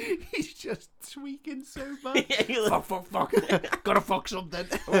 dogs? He's just tweaking so bad. Yeah, Fuck. Gotta fuck something.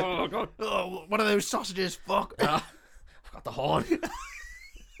 Oh, God. Oh, one of those sausages. Fuck. I've got the horn.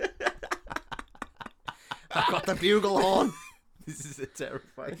 I've got the bugle horn. This is a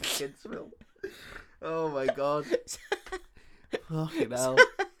terrifying kids film. Oh my god. Fucking hell.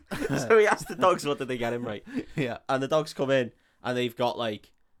 So he asked the dogs what did they get him, right? Yeah. And the dogs come in and they've got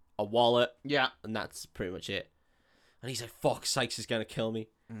like a wallet. Yeah. And that's pretty much it. And he's like, fuck, Sykes is going to kill me.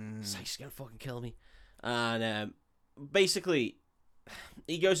 Sykes is going to fucking kill me. And basically,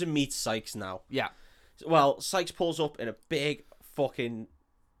 he goes and meets Sykes now. Yeah. Well, Sykes pulls up in a big fucking...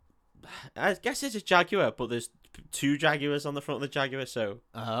 I guess it's a Jaguar, but there's two Jaguars on the front of the Jaguar, so...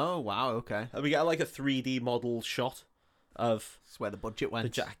 Oh, wow, okay. And we get like a 3D model shot of... That's where the budget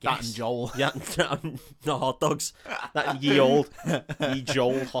went. That and Joel. Yeah, no hot dogs. That ye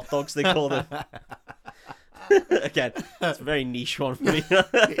Joel hot dogs, they call them. Again, it's a very niche one for me.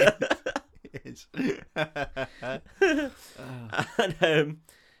 It is. And,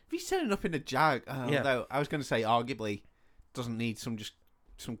 if he's turning up in a Jag, Yeah. although I was going to say arguably doesn't need some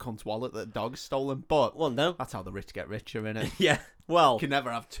cunt's wallet that the dog's stolen, but well, no. that's how the rich get richer, innit? Yeah, well... You can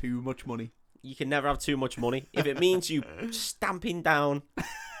never have too much money. You can never have too much money. If it means you stamping down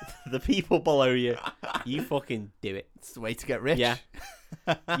the people below you, you fucking do it. It's the way to get rich. Yeah.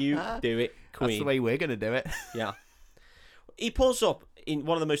 You do it, queen. That's the way we're going to do it. Yeah. He pulls up in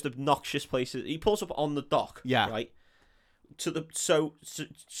one of the most obnoxious places. He pulls up on the dock. Yeah. Right? To the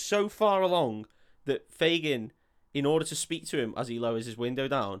so far along that Fagin, in order to speak to him as he lowers his window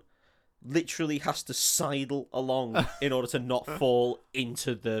down, literally has to sidle along in order to not fall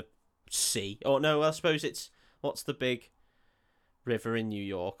into the sea. Oh, no, I suppose it's... What's the big river in New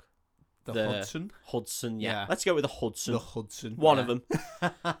York? The Hudson? Hudson, yeah. Yeah. Let's go with the Hudson. The Hudson. One of them.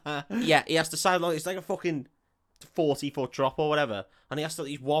 Yeah, he has to sidle along. It's like a fucking 40-foot drop or whatever. And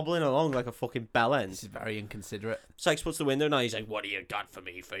he's wobbling along like a fucking bell end. This is very inconsiderate. Sykes puts the window down. He's like, what do you got for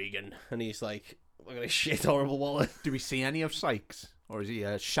me, Fagin? And he's like, look at this shit horrible wallet. Do we see any of Sykes? Or is he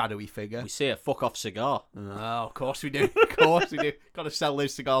a shadowy figure? We see a fuck-off cigar. Oh, of course we do. Of course we do. Got to sell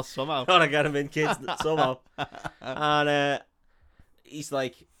those cigars somehow. Gotta get him in, kids, somehow. And he's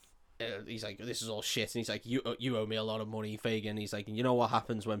like, this is all shit. And he's like, you owe me a lot of money, Fagin. He's like, you know what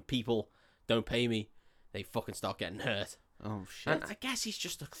happens when people don't pay me? They fucking start getting hurt. Oh, shit. And I guess he's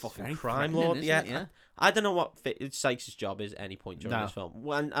just a fucking very crime threatening, lord. isn't Yeah. it? Yeah. I don't know what Sykes' job is at any point during No. this film.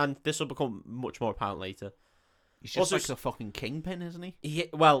 And this will become much more apparent later. He's just Also, like the fucking kingpin, isn't he?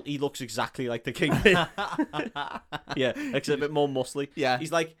 He looks exactly like the Kingpin. Yeah, except a bit more muscly. Yeah.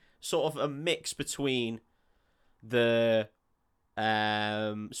 He's like sort of a mix between the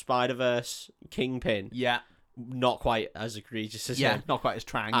Spider-Verse Kingpin, Yeah. not quite as egregious as Yeah, him, not quite as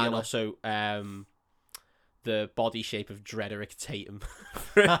triangular. and also the body shape of Drederick Tatum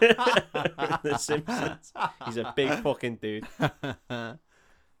from The Simpsons. He's a big fucking dude.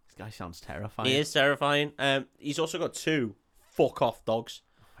 This guy sounds terrifying. He is terrifying. He's also got two fuck-off dogs.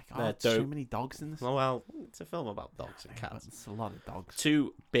 Oh my God, They're so dope. many dogs in this. Oh, well, it's a film about dogs and cats. It's a lot of dogs.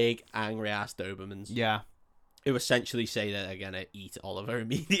 Two big, angry-ass Dobermans Yeah. who essentially say that they're going to eat Oliver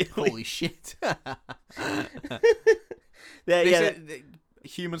immediately. Holy shit.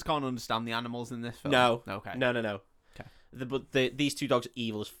 Humans can't understand the animals in this film. No. Okay. No. Okay. But these two dogs are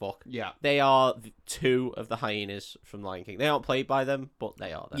evil as fuck. Yeah. They are two of the hyenas from Lion King. They aren't played by them, but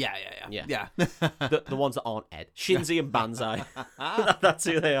they are them. Yeah. The ones that aren't Ed. Shinzi and Banzai. That's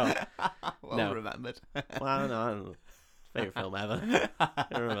who they are. Well remembered. Well, I don't know. Favorite film ever. I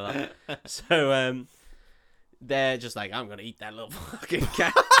remember that. So, they're just like, I'm going to eat that little fucking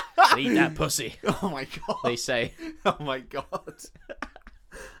cat. And eat that pussy. Oh my god. They say. Oh my god.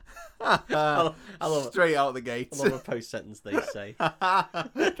 I love Straight out the gates. I love a post sentence they say.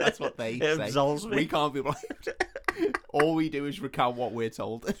 That's what they It say. absolves me. We can't be blind. All we do is recount what we're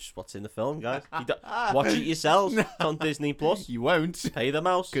told. Just what's in the film, guys. Watch it yourselves. It's on Disney Plus. You won't, Pay the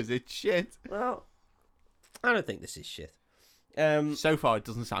mouse. because it's shit. Well, I don't think this is shit. So far, it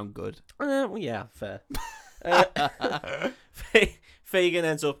doesn't sound good. Well, yeah, fair. Fagin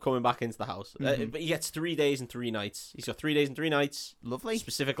ends up coming back into the house, but he gets 3 days and 3 nights. He's got 3 days and 3 nights, Lovely.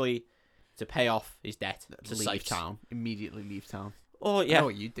 specifically to pay off his debt to Leave Sykes. town. Immediately leave town. Oh I yeah, know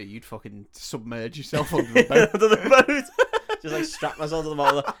what you'd do. You'd fucking submerge yourself under the boat. under the boat. Just like strap myself to the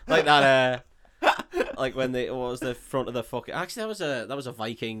bottom, like that. Like when what was the front of the fucking? Actually, that was a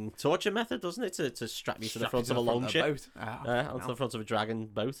Viking torture method, wasn't it? To strap you to the front of a long ship, boat. Oh, onto the front of a dragon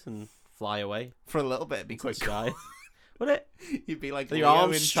boat and fly away. For a little bit, it'd be to the quick. sky. Would it? You'd be like So your Leo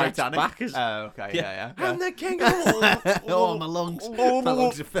arms in stretched Titanic. back as- Oh, okay, yeah. I'm the king of the Oh, my lungs. My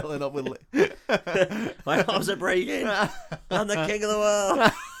lungs are filling up with. My arms are breaking. I'm the king of the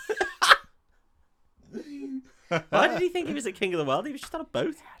world. Why did he think he was the king of the world? He was just on a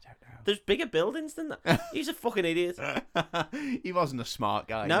boat. I don't know. There's bigger buildings than that. He's a fucking idiot. He wasn't a smart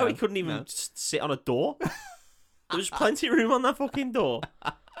guy. No, he couldn't even sit on a door. There was plenty of room on that fucking door.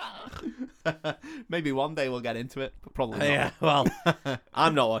 Maybe one day we'll get into it, but probably not. Yeah, well,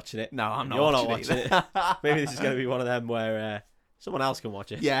 I'm not watching it. No, I'm not. You're not watching watching it. Maybe this is going to be one of them where someone else can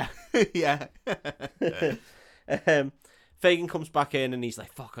watch it. Yeah, yeah. Fagin comes back in and he's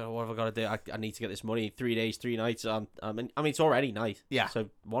like, "Fuck! What have I got to do? I need to get this money. 3 days, 3 nights. I mean, it's already night. Yeah. So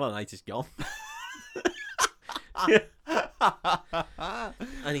one of the nights is gone." And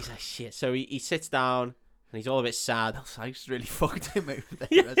he's like, "Shit!" So he sits down and he's all a bit sad. Bill Sykes really fucked him over there.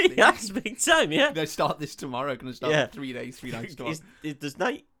 Yeah, that's big time. Yeah. Gonna start this tomorrow. Gonna start Yeah. 3 days, 3 nights tomorrow. Does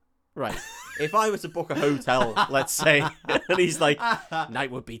night right? If I were to book a hotel, let's say, and he's like,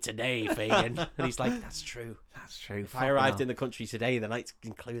 "Night would be today, Fagin," and he's like, "That's true. That's true. If I arrived in the country today, the night's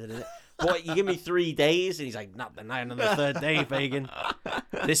included in it. But you give me 3 days," and he's like, "Not the night on the 3rd day, Fagin.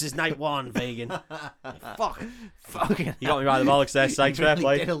 This is night 1, Fagin." Fuck. Fucking You got me by the bollocks there, Sykes. Fair really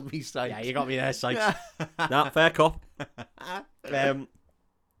play. diddled me, Sykes. Yeah, you got me there, Sykes. Nah, fair cop.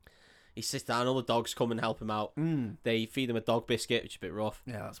 He sits down, all the dogs come and help him out. They feed him a dog biscuit, which is a bit rough.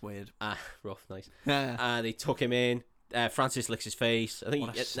 Yeah, that's weird. Rough, nice. Yeah. They took him in. Francis licks his face. I think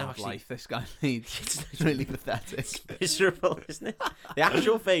What a sad life this guy leads. It's really pathetic. It's miserable, isn't it? The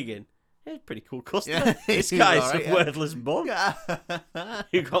actual Fagin, he's a pretty cool customer. Yeah, This he's guy's alright, some yeah. worthless bum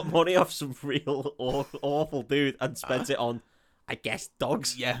who got money off some real awful dude and spent it on, I guess,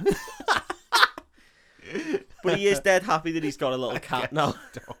 dogs. Yeah. But he is dead happy that he's got a little cat now.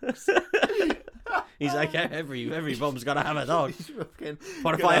 Dogs. He's like, every bum's got to have a dog. He's fucking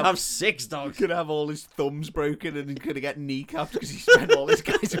What if gonna I have 6 dogs? gonna have all his thumbs broken and he's gonna get kneecapped because he spent all his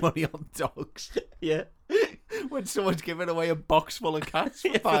guy's money on dogs. Yeah. When someone's giving away a box full of cats for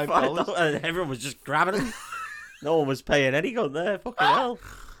Yeah, for $5. And everyone was just grabbing them. No one was paying any gun there. Fucking hell.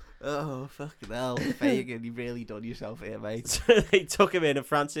 Oh, fucking hell. Fagin, you really done yourself here, mate. So they took him in and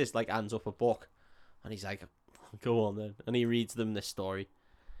Francis hands up a book. And he's like, "Go on then." And he reads them this story.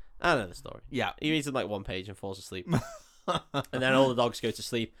 I know the story. Yeah. He reads them 1 page and falls asleep. And then all the dogs go to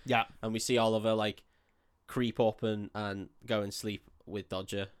sleep. Yeah. And we see Oliver creep up and go and sleep with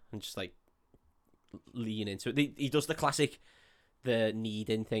Dodger and just lean into it. He does the classic, the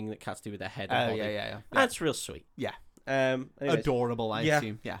kneading thing that cats do with their head. And body. Yeah. That's real sweet. Yeah. Anyways, Adorable, I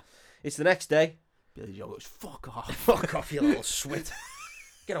assume. Yeah. it's the next day. Billy Joe goes, fuck off. Fuck off, you little swit.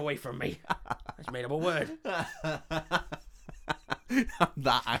 Get away from me. I just made up a word. I'm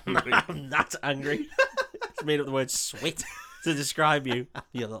that angry. I'm that angry. Just made up the word swit to describe you,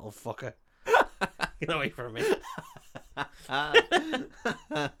 you little fucker. Get away from me.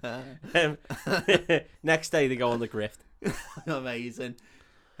 Next day they go on the grift. Amazing.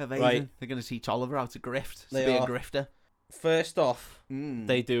 Right. They're going to teach Oliver how to grift. To They be are. a grifter. First off, Mm.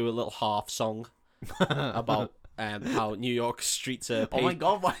 they do a little half song about how New York streets are paved. Oh my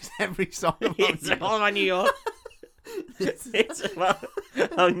god, why is every song about It's all about New York. It's about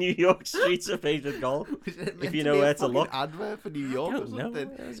how New York streets are paved with gold. If you know where to look. Advert for New York or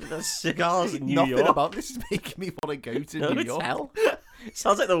something. There's cigars in New Nothing York. about this is making me want to go to New It's York. hell.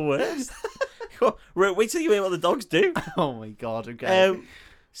 Sounds like the worst. Wait till you hear what the dogs do. Oh my god, okay.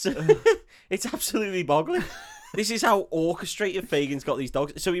 So it's absolutely boggling. This is how orchestrated Fagin's got these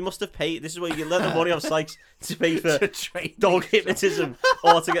dogs. So he must have paid. This is where you let the money off Sykes to pay for train dog hypnotism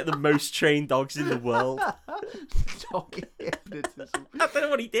or to get the most trained dogs in the world. dog hypnotism. I don't know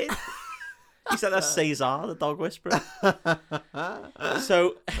what he did. He said that's Cesar, the dog whisperer.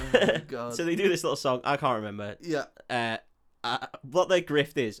 So, God. so they do this little song. I can't remember. Yeah. What their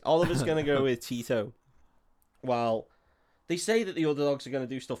grift is. Oliver's going to go with Tito. While they say that the other dogs are going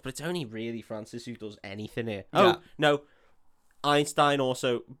to do stuff, but it's only really Francis who does anything here. Yeah. Oh, no. Einstein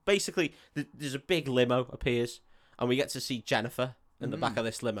also. Basically, there's a big limo appears, and we get to see Jennifer in the back of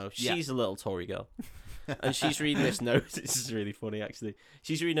this limo. She's a little Tory girl. And she's reading this note. This is really funny, actually.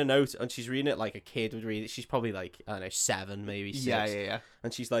 She's reading a note, and she's reading it like a kid would read it. She's probably like, I don't know, 7, maybe 6. Yeah.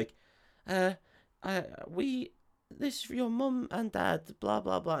 And she's like, this is for your mum and dad, blah,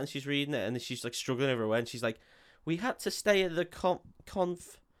 blah, blah. And she's reading it, and then she's like struggling over it, and she's like, we had to stay at the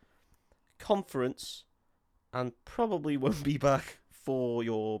conference and probably won't be back for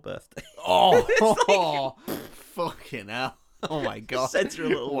your birthday. Oh, fucking hell. Oh my god. Sent her a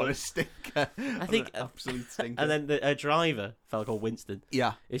little what one. a stinker. I think absolute stinker. And then the driver, a fella called Winston,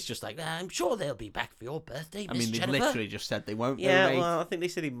 yeah. is just like, I'm sure they'll be back for your birthday, I Miss mean, they Jennifer. literally just said they won't. Yeah, though, mate. well, I think they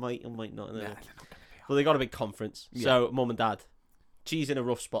said he might or might not. Yeah, they're not gonna be Well, they got a big conference. Yeah. So, mum and dad, she's in a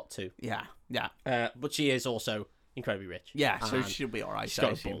rough spot too. Yeah. But she is also incredibly rich. Yeah, so And she'll be alright. she's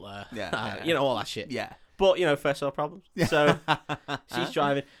got a butler. Yeah. You know, all that shit. Yeah. But, you know, first world problems. So, she's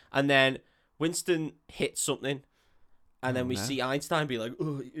driving. And then Winston hits something. And then we see Einstein be like,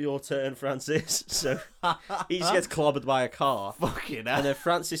 oh, your turn, Francis. So he just gets clobbered by a car. Fucking hell. And then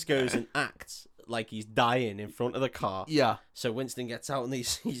Francis goes and acts like he's dying in front of the car. Yeah. So Winston gets out and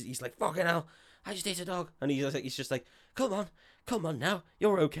he's like, fucking hell, I just ate a dog. And he's just like, come on now,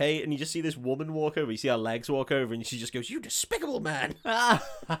 you're okay. And you just see this woman walk over. You see her legs walk over and she just goes, you despicable man. And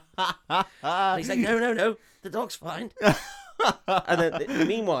he's like, no, the dog's fine. And then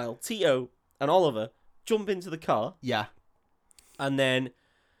meanwhile, Tito and Oliver jump into the car. Yeah. And then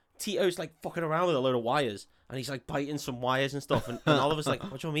Tito's like fucking around with a load of wires. And he's like biting some wires and stuff. And Oliver's like,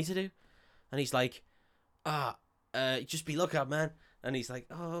 what do you want me to do? And he's like, just be lookout, man. And he's like,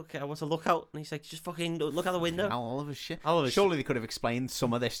 oh, okay, what's a lookout? And he's like, just fucking look out the window. Oliver's shit. Oliver's Surely they could have explained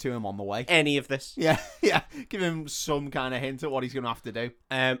some of this to him on the way. Any of this. Yeah. Give him some kind of hint at what he's going to have to do.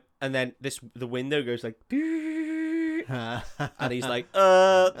 And then the window goes like, and he's like,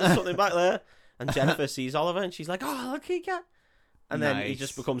 there's something back there. And Jennifer sees Oliver and she's like, oh, look, he cat. And then he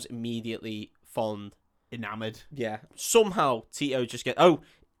just becomes immediately fond. Enamored. Yeah. Somehow Tito just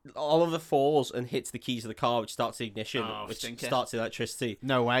Oliver falls and hits the keys of the car, which starts the ignition, which starts the electricity.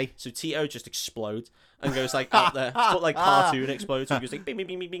 No way. So Tito just explodes and goes like out there, but like cartoon explodes. So he goes like bing, bing,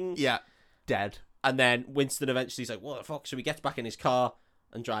 bing, bing, bing. Yeah. Dead. And then Winston eventually is like, what the fuck? So he gets back in his car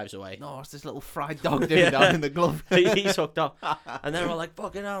and drives away. No, what's this little fried dog doing down in the glove? He's hooked up. And they're all like,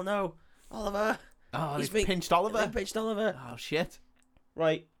 fucking hell, no. Oliver. Oh, He's he's pinched Oliver? They pinched Oliver. Oh, shit.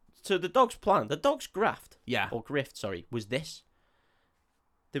 Right. So the dog's plan, the dog's graft. Yeah. Or grift, sorry, was this.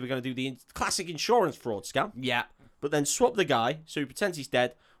 They were going to do the classic insurance fraud scam. Yeah. But then swap the guy, so he pretends he's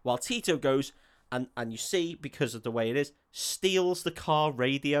dead, while Tito goes and you see, because of the way it is, steals the car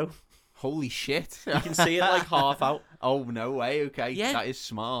radio. Holy shit. You can see it like half out. Oh, no way. Okay. Yeah. That is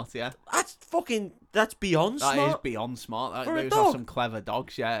smart, yeah. That's beyond smart. That is beyond smart. For a Those dog. are some clever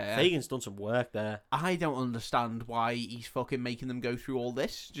dogs, yeah. Fagin's done some work there. I don't understand why he's fucking making them go through all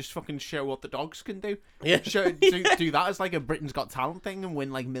this. Just fucking show what the dogs can do. Yeah. Do that as like a Britain's Got Talent thing and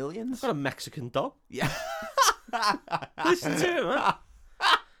win like millions. I've got a Mexican dog. Yeah. Listen to him, huh?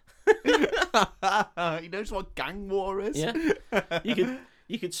 He knows what gang war is. Yeah.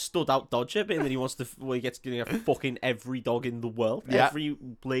 You could stud out Dodger, but then he wants to. Well, he gets fucking every dog in the world. Yeah. Every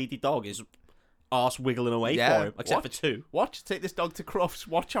lady dog is arse wiggling away Yeah. for him, except for 2. Watch, take this dog to Crufts.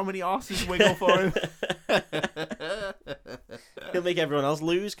 Watch how many arses wiggle for him. He'll make everyone else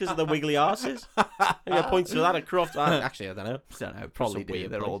lose because of the wiggly arses. I'm gonna point to that at Croft. Actually, I don't know. Don't know. Probably Some do.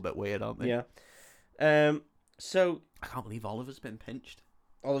 weird They're place. all a bit weird, aren't they? Yeah. So I can't believe Oliver's been pinched.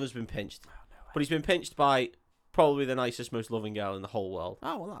 Oliver's been pinched, Oh, no way. but he's been pinched by probably the nicest, most loving girl in the whole world.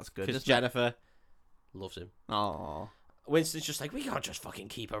 Oh, well, that's good. Because Jennifer loves him. Oh. Winston's just like, we can't just fucking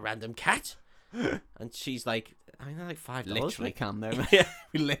keep a random cat. And she's like, I mean, they're like $5. Literally mate. can, though. Yeah.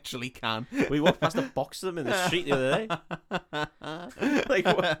 We literally can. We walked past a box of them in the street the other day. Like,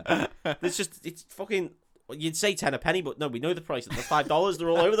 it's fucking Well, you'd say 10 a penny, but no, we know the price. They're $5. They're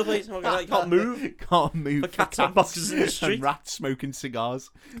all over the place. You can't move. Can't move For cats and boxes in the street. And rats smoking cigars.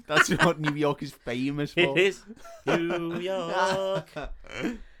 That's what New York is famous for. It is. New York.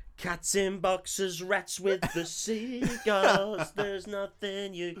 Cats in boxes, rats with the cigars. There's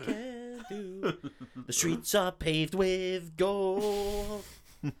nothing you can do. The streets are paved with gold.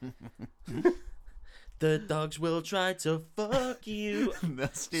 The dogs will try to fuck you. They'll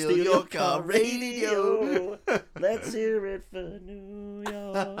steal your car radio. Let's hear it for New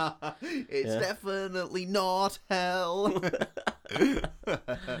York. It's definitely not hell.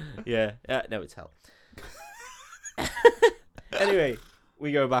 Yeah. No, it's hell. Anyway,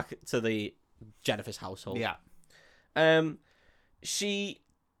 we go back to the Jennifer's household. Yeah. She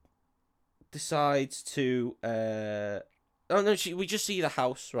decides to. We just see the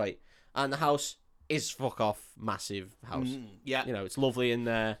house, right? And the house is fuck off massive house. Yeah. You know, it's lovely in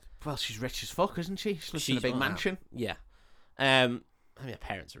there. Well, she's rich as fuck, isn't she? She lives in a big mansion. Yeah. I mean, her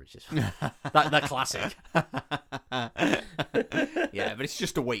parents are rich as fuck. That classic. Yeah, but it's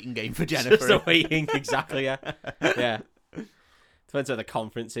just a waiting game for Jennifer. Just a waiting, exactly. Yeah. Yeah. Depends where the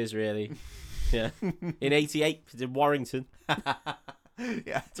conference is, really. Yeah. In '88, it's in Warrington.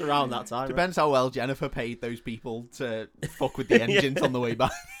 Yeah, it's around that time. Depends how well Jennifer paid those people to fuck with the engines on the way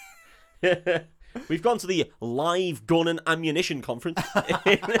back. We've gone to the Live Gun and Ammunition Conference.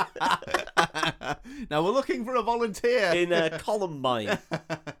 Now we're looking for a volunteer. In Columbine.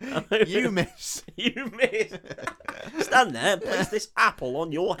 You miss. You miss. Stand there and place this apple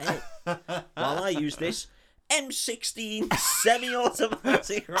on your head while I use this M16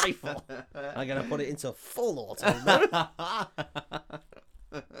 semi-automatic rifle. I'm going to put it into full auto mode.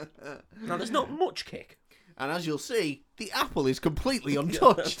 Now, there's not much kick. And as you'll see, the apple is completely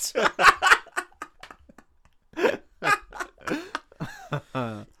untouched.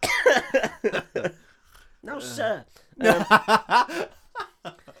 No, sir.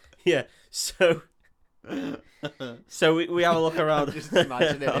 Yeah, so we have a look around. Just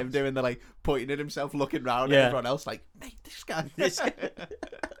imagining him doing the, like, pointing at himself, looking round, and everyone else like, mate, this guy.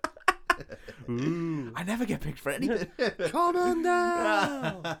 Ooh. I never get picked for anything. Come on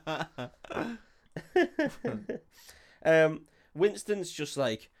down. Winston's just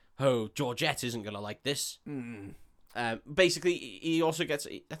like, oh, Georgette isn't gonna like this. Basically, he also gets.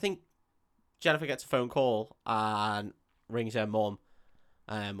 I think Jennifer gets a phone call and rings her mum.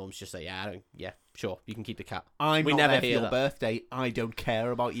 Mum's just like, yeah, sure, you can keep the cat. I'm not there for your birthday. I don't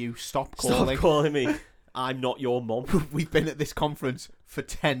care about you. Stop calling. Stop calling me. I'm not your mum. We've been at this conference for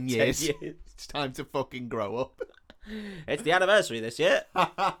 10 years. It's time to fucking grow up. It's the anniversary this year.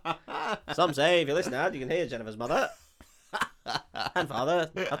 Some say if you listen out, you can hear Jennifer's mother and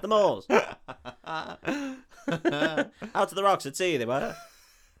father at the malls. Out to the rocks at sea they were.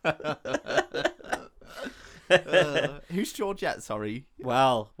 Who's Georgette, sorry?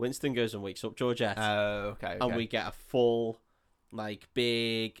 Well, Winston goes and wakes up Georgette. Okay. And we get a full, like,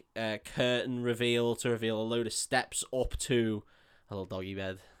 big curtain reveal to reveal a load of steps up to a little doggy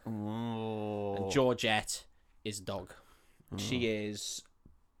bed. Oh. And Georgette is a dog. She is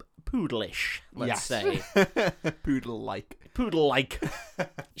poodleish, let's say. Poodle-like. Poodle-like.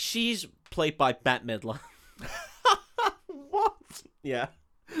 She's played by Bette Midler. What? Yeah.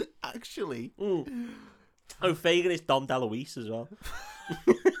 Actually. Oh, Fagin is Dom DeLuise as well.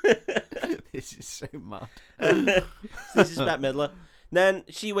 This is so mad. This is Bette Midler. Then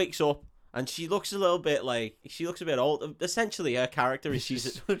she wakes up and she looks a little bit like, she looks a bit old. Essentially, her character is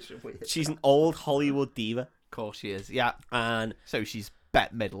she's an old Hollywood diva. Of course she is, yeah. And so she's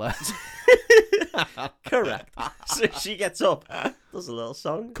Bette Midler. Correct. So she gets up, does a little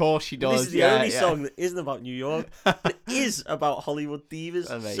song. Of course she does. This is the only song that isn't about New York. It is about Hollywood divas.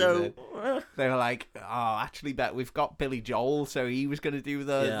 Amazing. So they were like, oh, actually, Bet, we've got Billy Joel, so he was going to do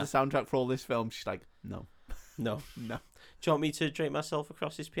the soundtrack for all this film. She's like, no. Do you want me to drape myself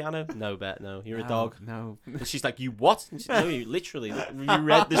across his piano? No, Bet, no. You're a dog. No. And she's like, you what? And she's like, no, you literally, you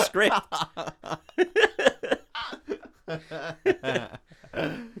read the script.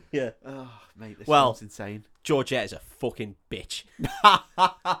 Yeah. Oh, mate, this sounds insane. Georgette is a fucking bitch.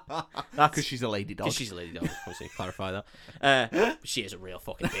 Because she's a lady dog. Because she's a lady dog, obviously, clarify that. She is a real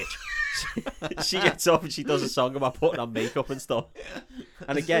fucking bitch. She gets up and she does a song about putting on makeup and stuff.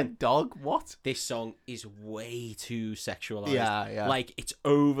 And again, dog, what? This song is way too sexualized. Yeah. Like, it's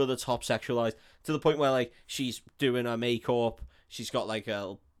over the top sexualized to the point where, like, she's doing her makeup. She's got, like,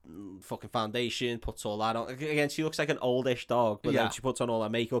 a fucking foundation, puts all that on. Again, she looks like an oldish dog, but then she puts on all her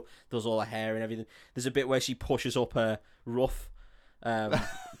makeup, does all her hair and everything. There's a bit where she pushes up her ruff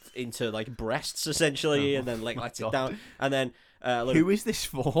into, like, breasts, essentially, and then, like, lets it down. And then... who is this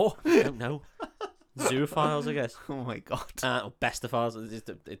for? I don't know. Zoophiles, I guess. Oh my god. Or bestophiles is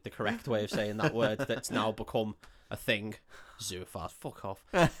the correct way of saying that word that's now become a thing. Zoophiles, fuck off.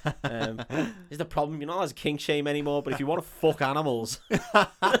 Is the problem you're not allowed to kink shame anymore, but if you want to fuck animals,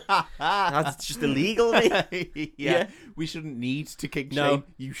 that's just illegal, mate. Yeah. We shouldn't need to kink No. shame.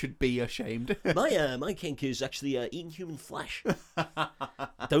 You should be ashamed. My kink is actually eating human flesh.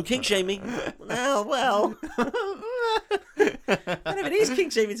 Don't kink shame me. Well. And if it is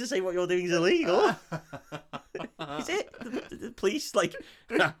kink shaming to say what you're doing is illegal, is it? The police, like,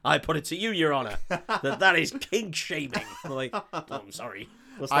 I put it to you, Your Honour, that is kink shaming. I'm like, oh, I'm sorry.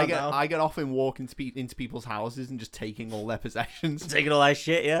 I get often walk into people's houses and just taking all their possessions. Taking all that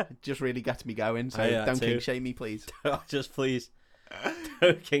shit, yeah? It just really gets me going. So Yeah, don't too. kink shame me, please. Just please.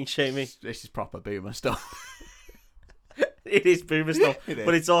 Don't kink shame me. This is proper boomer stuff. It is boomer stuff, It is.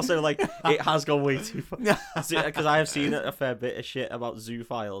 but it's also like it has gone way too far. Because I have seen a fair bit of shit about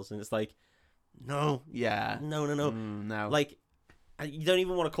zoophiles, and it's like, no, Yeah. no. No. Like, you don't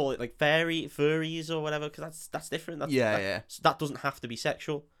even want to call it like furries or whatever, because that's different. Yeah. That doesn't have to be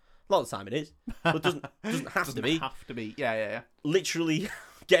sexual. A lot of the time it is, but it doesn't have to be. Have to be. Yeah. Literally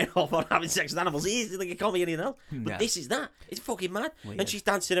getting off on having sex with animals is like, it can't be anything else. But No. this is that. It's fucking mad. Weird. And she's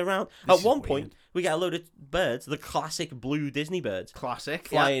dancing around. This At is one point, weird. we get a load of birds, the classic blue Disney birds, Classic.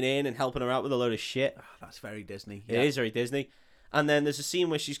 flying in and helping her out with a load of shit. Yeah. That's very Disney. It is very Disney. And then there's a scene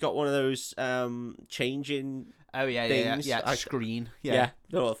where she's got one of those changing Oh yeah. things. Screen. Yeah. Yeah.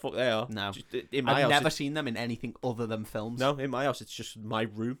 Don't know what the fuck they are. No. Just, in my I've house, never it's- seen them in anything other than films. No, in my house, it's just my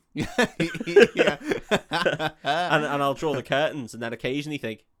room. yeah. And I'll draw the curtains, and then occasionally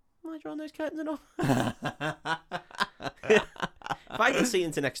think, am I drawing those curtains enough? If I can see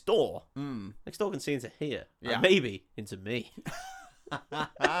into next door, next door can see into here. Yeah. And maybe into me.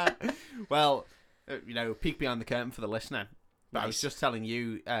 Well, peek behind the curtain for the listener. But I was Nice. just telling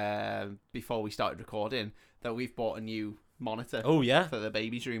you before we started recording that we've bought a new monitor Oh, yeah? for the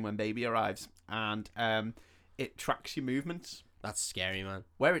baby's room when baby arrives, and it tracks your movements. That's scary, man.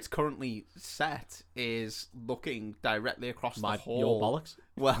 Where it's currently set is looking directly across the hall. Your bollocks.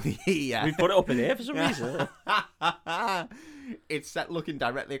 Well, yeah. We put it up in here for some reason. It's set looking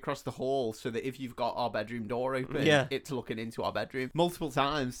directly across the hall, so that if you've got our bedroom door open, Yeah. it's looking into our bedroom. Multiple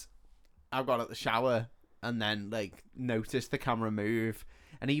times, I've got at the shower and then noticed the camera move,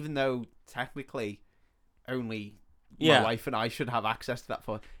 and even though technically only Yeah. my wife and I should have access to that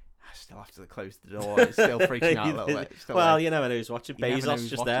phone, I still have to close the door. It still freaks me out a little bit. It's still Well, like, you never know who's watching. You never know Bezos who's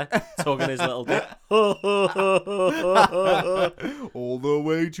just watching. there, tugging his little dick. all the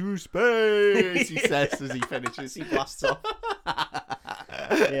way to space, he says as he finishes. He blasts off.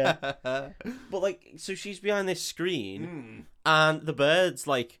 Yeah. But, so she's behind this screen, and the birds,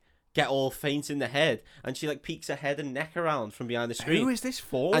 get all faint in the head, and she, peeks her head and neck around from behind the screen. Who is this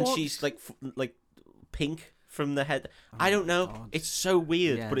for? And she's, pink from the head. I don't know. God. It's so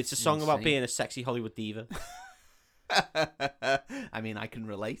weird, Yeah, but it's a it's song about insane. being a sexy Hollywood diva. I mean, I can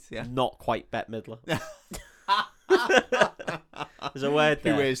relate, yeah. Not quite Bette Midler. There's a word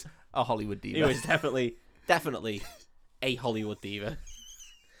there. Who is a Hollywood diva. Who is definitely a Hollywood diva.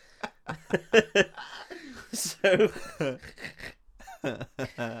 So,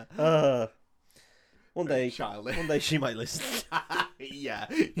 one day she might listen. yeah,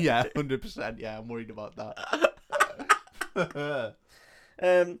 100%. Yeah, I'm worried about that.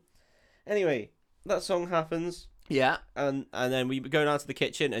 Anyway, that song happens. Yeah. And then we go down to the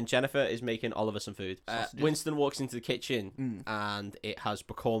kitchen, and Jennifer is making Oliver some food. Sausages. Winston walks into the kitchen, and it has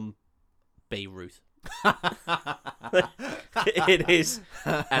become Beirut. It is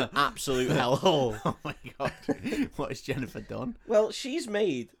an absolute hellhole. Oh my god. What has Jennifer done? Well, she's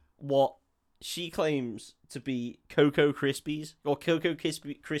made what she claims to be Cocoa Krispies, or Cocoa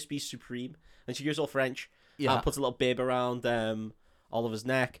Krispies Supreme, and she goes all French, Yeah. and puts a little bib around Oliver's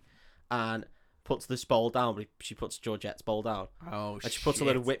neck, and puts this bowl down, but she puts Georgette's bowl down. Oh, And she puts a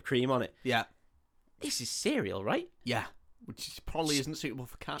little whipped cream on it. Yeah. This is cereal, right? Yeah. Which probably isn't suitable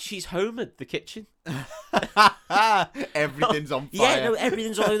for cats. She's homered the kitchen. Everything's on fire. Yeah, no,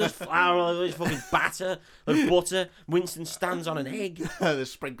 everything's all over. There's flour, all over, there's fucking batter, there's butter. Winston stands on an egg. The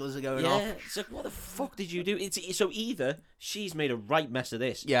sprinklers are going off. Yeah, it's like, what the fuck did you do? So either she's made a right mess of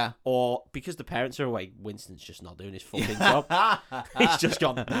this, Yeah. or because the parents are away, Winston's just not doing his fucking job. He's just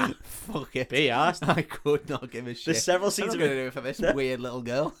gone, Fuck it. be arsed. I could not give a shit. There's several I'm scenes not of going it. to do it for this No. weird little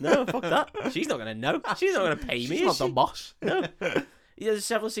girl. No, fuck that. She's not going to know. She's not going to pay me. She's is not the she? boss. No. Yeah, there's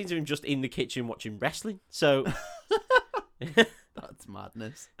several scenes of him just in the kitchen watching wrestling. So That's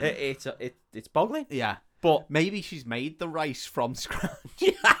madness. it's boggling. Yeah. But Maybe she's made the rice from scratch.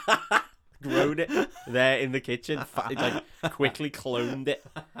 grown it there in the kitchen. Like quickly cloned it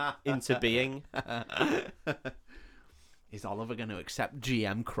into being. Is Oliver going to accept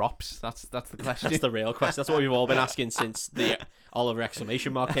GM crops? That's the question. That's the real question. That's what we've all been asking since the Oliver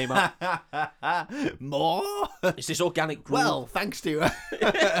exclamation mark came out. More? Is this organic gruel? Well, thanks to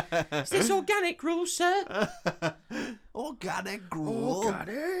Is this organic gruel, sir? organic gruel.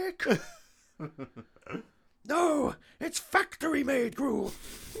 Organic? No, it's factory-made gruel.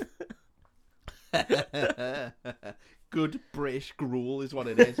 Good British gruel is what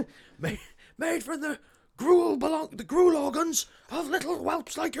it is. Made from the gruel organs of little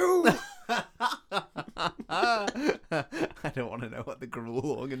whelps like you. I don't want to know what the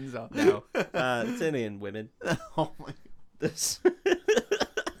gruel organs are. No, it's only in women. Oh my This.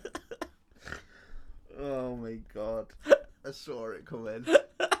 Oh my god. I saw it come in.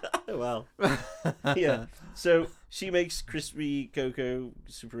 Well, yeah. So she makes crispy cocoa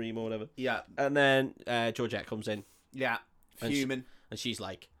supreme or whatever. Yeah. And then Georgette comes in. Yeah. And Fuming. And she's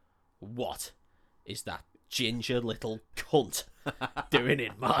like, what is that ginger little cunt doing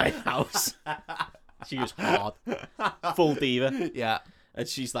in my house? She was hard. Full diva. Yeah. And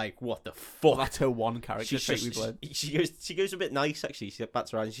she's like, what the fuck? That's her one character trait we've learned. She goes a bit nice, actually. She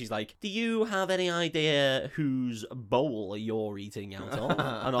bats around and she's like, do you have any idea whose bowl you're eating out of?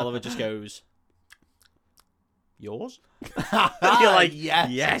 And Oliver just goes, yours? And you're like,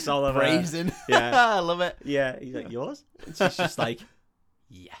 yes, Oliver. Brazen. Yeah. I love it. Yeah. He's like, yours? And she's just like,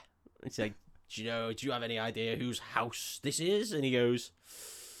 yeah. And she's like, do you have any idea whose house this is? And he goes,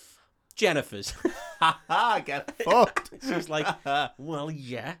 Jennifer's. Get fucked. She's like, well,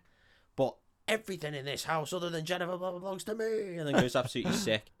 yeah, but everything in this house other than Jennifer belongs to me. And then goes absolutely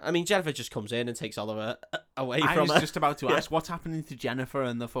sick. I mean, Jennifer just comes in and takes Oliver away from her. I was just about to ask, what's happening to Jennifer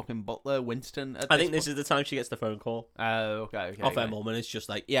and the fucking butler, Winston? I think this is the time she gets the phone call. Oh, okay. Off her mum, and it's just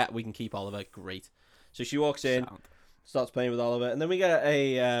like, yeah, we can keep Oliver. Great. So she walks in, starts playing with Oliver, and then we get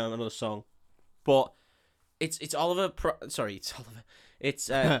another song. But it's Oliver. It's Oliver.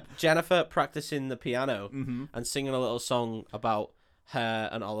 It's Jennifer practicing the piano and singing a little song about her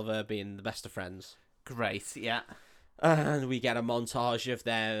and Oliver being the best of friends. Great, yeah. And we get a montage of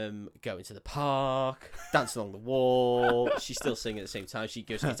them going to the park, dancing along the wall. She's still singing at the same time. She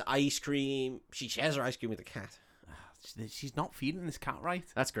goes to get ice cream. She shares her ice cream with the cat. She's not feeding this cat right.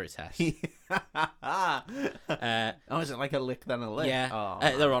 That's grotesque. Is it like a lick then a lick?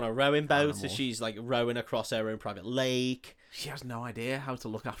 Yeah. They're on a rowing boat, so she's like rowing across her own private lake. She has no idea how to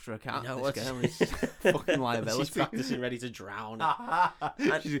look after a cat. No, this girl is fucking liability. She's practicing ready to drown.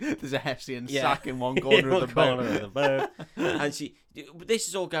 There's a Hessian sack in one corner of the boat. And this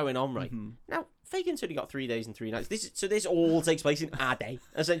is all going on right now. Fagin's only got 3 days and 3 nights. This all takes place in a day.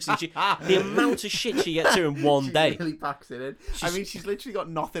 Essentially, the amount of shit she gets to in one day. Really packs it in. She's literally got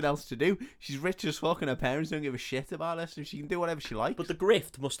nothing else to do. She's rich as fuck, and her parents don't give a shit about her, so she can do whatever she likes. But the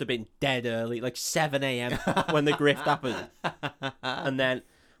grift must have been dead early, like 7 a.m. when the grift happened.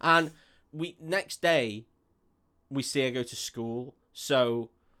 And next day we see her go to school. So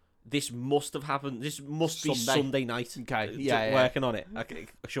this must have happened. This must be Sunday night. Okay, working on it. Okay,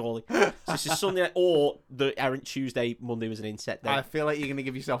 surely. So this is Sunday night, or the errant Tuesday. Monday was an inset day. I feel like you're going to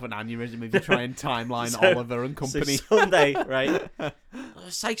give yourself an aneurysm if you try and timeline Oliver and company. So Sunday, right?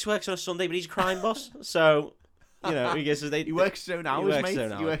 Sykes works on a Sunday, but he's a crime boss. So, he gets his day. He works his own hours, mate.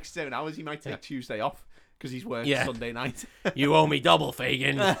 He works his own hours. He might take Tuesday off because he's working Sunday night. You owe me double,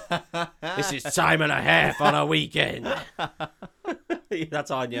 Fagin. This is time and a half on a weekend.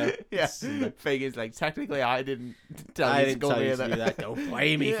 That's on you. Yeah. Fagin's like, technically, I didn't tell you to do that. Don't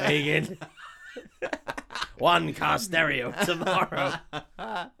blame me, Fagin. One car stereo tomorrow.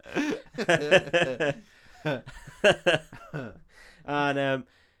 And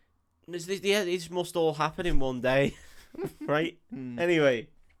this must all happen in one day, right? Anyway,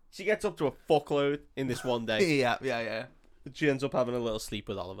 she gets up to a fuckload in this one day. Yeah. She ends up having a little sleep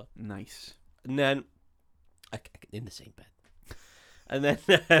with Oliver. Nice. And then, in the same bed. And then,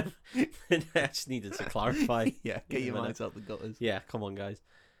 I just needed to clarify. Get your minds out the gutters. Yeah, come on, guys.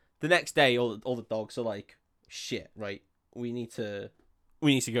 The next day, all the dogs are like, shit, right? We need to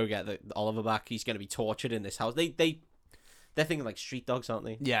go get the Oliver back. He's going to be tortured in this house. They're thinking like street dogs, aren't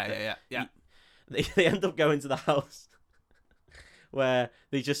they? Yeah. They end up going to the house where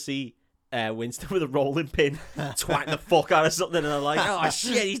they just see Winston with a rolling pin twang the fuck out of something, and they're like, oh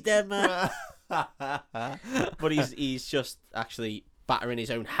shit, he's dead, man. But he's just actually battering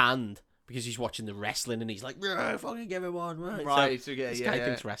his own hand because he's watching the wrestling, and he's like, fucking give him one, right? Right, so this guy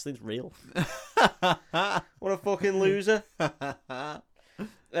thinks wrestling's real. What a fucking loser.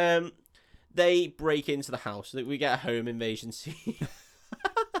 They break into the house. We get a home invasion scene.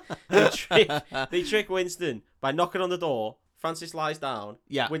 They trick Winston by knocking on the door. Francis lies down.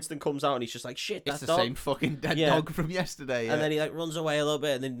 Yeah. Winston comes out and he's just like, shit, It's that the dog. same fucking dead Yeah. dog from yesterday. Yeah. And then he like runs away a little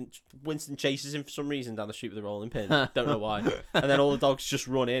bit, and then Winston chases him for some reason down the street with a rolling pin. Don't know why. And then all the dogs just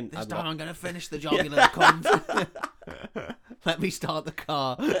run in. This and time I'm going to finish the job, you little cunt. Let me start the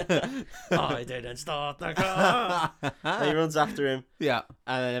car. I didn't start the car. And he runs after him, Yeah.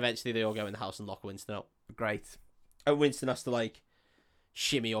 and then eventually they all go in the house and lock Winston up. Great. And Winston has to like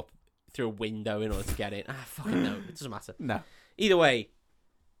shimmy up through a window in order to get in. Fucking no, it doesn't matter. No. Either way,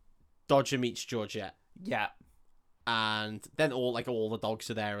 Dodger meets Georgette, Yeah. and then all the dogs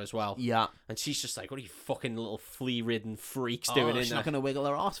are there as well. Yeah. And she's just like, what are you fucking little flea-ridden freaks doing in she's there? not going to wiggle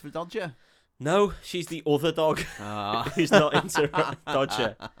her ass for Dodger. No, she's the other dog who's not into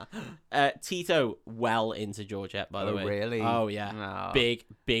Dodger. Tito, well into Georgette, by the way. Really? Oh, yeah. Oh.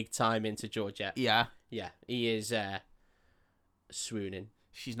 Big time into Georgette. Yeah. Yeah, he is swooning.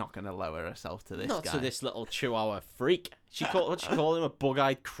 She's not going to lower herself to this Not guy. to this little chihuahua freak. What'd she call him? A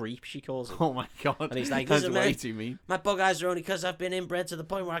bug-eyed creep, she calls him. Oh my god. And he's like, that's listen, way man, too mean. my bug eyes are only because I've been inbred to the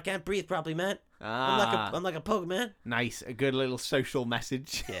point where I can't breathe properly, man. I'm like a pug, man. Nice. A good little social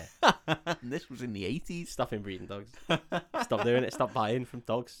message. Yeah. This was in the 80s. Stop inbreeding dogs. Stop doing it. Stop buying from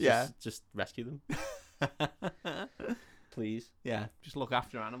dogs. Just rescue them. Please. Yeah. Just look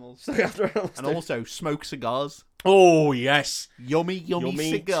after animals. Look after animals. And also smoke cigars. Oh, yes. Yummy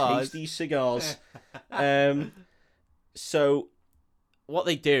cigars. Tasty cigars. So what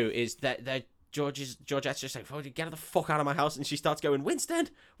they do is that Georgette's just like, oh, get the fuck out of my house, and she starts going, Winston,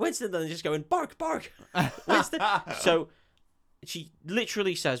 then they're just going, bark, Winston. So she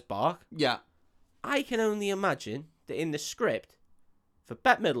literally says bark. Yeah. I can only imagine that in the script for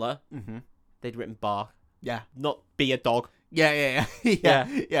Bette Midler, they'd written bark, Yeah. not be a dog. Yeah.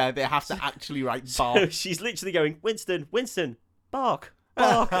 They have to actually write bark. So she's literally going, Winston, bark,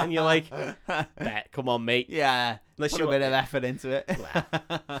 and you're like, Bet, come on, mate. Yeah. Unless Put you a bit of effort into it.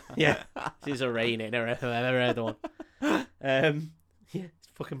 Yeah, she's a rain in her if I've ever heard one. Yeah, it's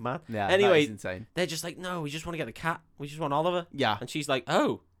fucking mad. Yeah. Anyway, that is insane. they're just like, no, we just want to get the cat. We just want Oliver. Yeah. And she's like,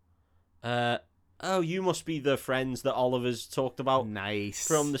 oh, you must be the friends that Oliver's talked about Nice.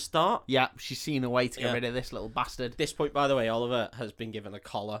 from the start. Yeah, she's seen a way to get Yeah. rid of this little bastard. At this point, by the way, Oliver has been given a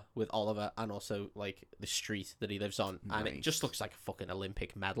collar with Oliver and also like the street that he lives on, and it Nice. just looks like a fucking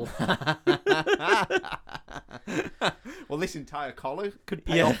Olympic medal. Well, this entire collar could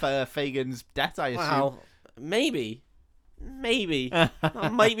pay Yeah. off Fagan's debt, I assume. Wow, maybe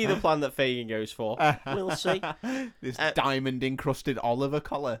that might be the plan that Fagin goes for. We'll see. This diamond encrusted Oliver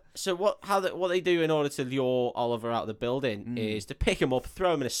collar. So what they do in order to lure Oliver out of the building is to pick him up,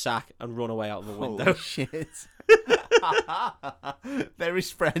 throw him in a sack, and run away out of the window. Holy shit. They're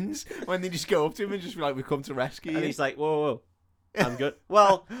his friends when they just go up to him and just be like, we've come to rescue you. And he's like, whoa, I'm good.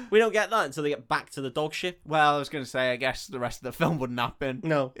 Well, we don't get that until they get back to the dog ship. Well, I was going to say, I guess the rest of the film wouldn't happen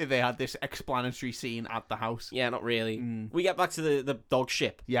No. if they had this explanatory scene at the house. Yeah, not really. We get back to the dog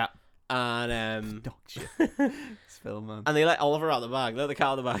ship, Yeah. and Dog shit. This film, man. and they let Oliver out the bag, let the cat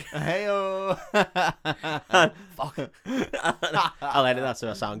out the bag. Hey-oh. And, fuck. I'll edit that so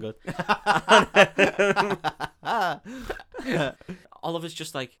I sound good. Oliver's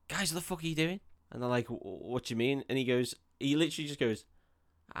just like, guys, what the fuck are you doing? And they're like, what do you mean? And he literally just goes,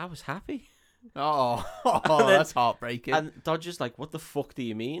 I was happy. Oh, then- that's heartbreaking. And Dodger's like, what the fuck do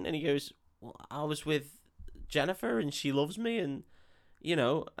you mean? And he goes, well, I was with Jennifer and she loves me, and you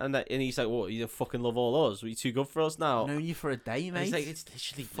know, and he's like, what, you fucking love all us? Are you too good for us now? I've known you for a day, And mate. he's like, it's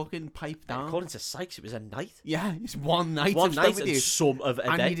literally fucking pipe down. according to Sykes, it was a night. Yeah, it's one night. One I've night spent with and you. some of a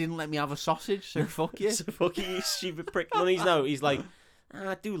And day. you didn't let me have a sausage, so fuck you. So fuck you stupid prick. No, he's like,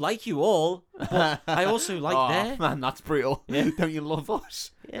 I do like you all, but I also like there. Man, that's brutal. Yeah. Don't you love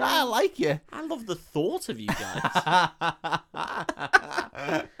us? Yeah. I like you. I love the thought of you guys.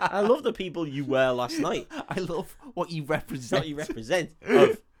 I love the people you were last night. I love what you It's represent. what you represent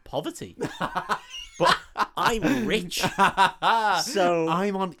of poverty. But I'm rich. So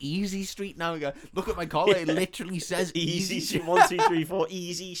I'm on Easy Street now. Look at my collar. It literally says Easy Street 1, 2, 3, 4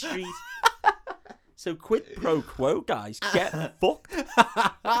 Easy Street. So quid pro quo, guys. Get fucked.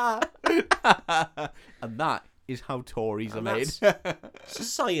 And that is how Tories are And made. that's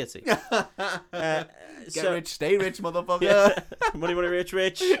society. Get So, rich, stay rich, motherfucker. yeah. Money,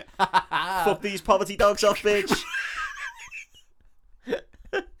 rich. Fuck these poverty dogs off, bitch.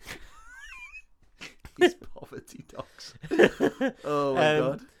 These poverty dogs. Oh my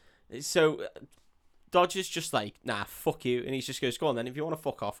god. So Dodger's just like, nah, fuck you. And he just goes, go on then. If you want to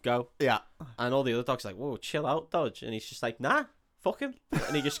fuck off, go. Yeah. And all the other dogs are like, whoa, chill out, Dodge. And he's just like, nah, fuck him.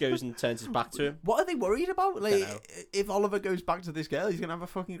 And he just goes and turns his back to him. What are they worried about? Like, Dunno. if Oliver goes back to this girl, he's gonna have a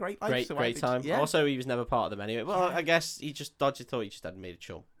fucking great life. Great time. Yeah. Also, he was never part of them anyway. Well, I guess he just dodged. Thought he just hadn't made a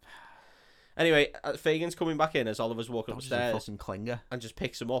chum. Anyway, Fagin's coming back in as Oliver's walking Dodges a upstairs fucking clinger. and just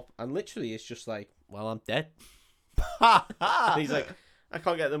picks him up. And literally, it's just like, well, I'm dead. And he's like, I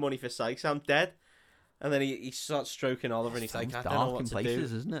can't get the money for Sykes. I'm dead. And then he starts stroking Oliver, and he's like, I don't know what to places,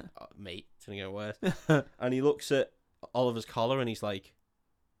 do. Isn't it? Oh, mate, it's gonna get worse. And he looks at Oliver's collar, and he's like,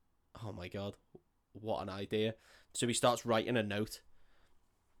 oh my god, what an idea. So he starts writing a note.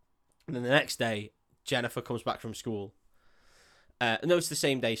 And then the next day, Jennifer comes back from school. No, it's the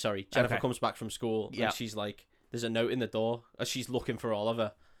same day, sorry. Jennifer comes back from school, and she's like, there's a note in the door as she's looking for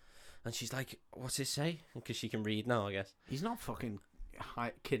Oliver. And she's like, what's it say? Because she can read now, I guess. He's not fucking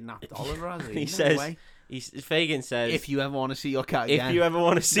kidnapped Oliver, has he? He No says, way. Fagin says, If you ever want to see your cat again. if you ever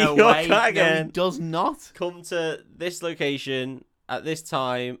want to see No your way. cat No, again, he does not. come to this location at this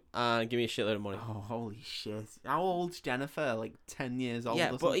time and give me a shitload of money. Oh, holy shit. How old's Jennifer? Like 10 years old Yeah,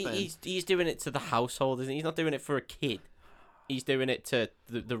 or but something? he's doing it to the household, isn't he? He's not doing it for a kid. He's doing it to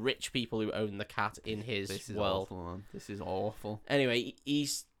the rich people who own the cat in his This is world. awful, man. This is awful. Anyway,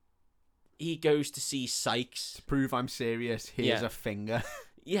 he goes to see Sykes. To prove I'm serious, here's a finger.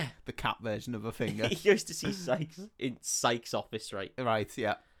 Yeah. The cat version of a finger. He goes to see Sykes in Sykes' office, right? Right,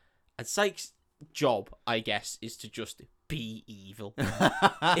 yeah. And Sykes' job, I guess, is to just be evil.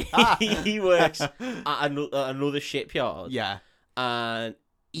 He works at another shipyard. Yeah. And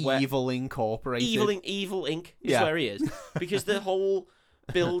Evil Incorporated. Evil Inc. is where he is. Because the whole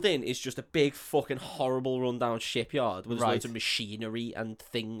building is just a big fucking horrible rundown shipyard with loads of machinery and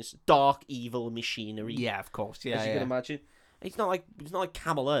things. Dark, evil machinery. Yeah, of course. Yeah, as you can imagine. It's not like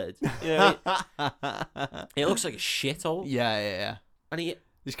Camel Earth. You know, it looks like a shithole. Yeah. And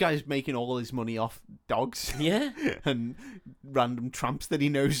this guy's making all his money off dogs. Yeah. And random tramps that he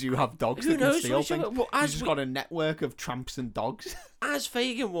knows who have dogs Who that can knows steal what things. well, He's just got a network of tramps and dogs. As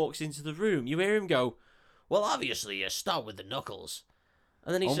Fagin walks into the room, you hear him go, well, obviously you start with the knuckles.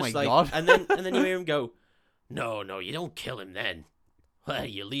 And then he's just like, God. and then you hear him go, no, you don't kill him then. Well,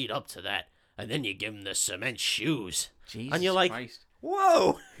 you lead up to that, and then you give him the cement shoes. Jesus and you're like, Christ.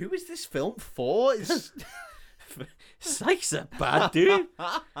 whoa, Who is this film for? Sykes a bad dude.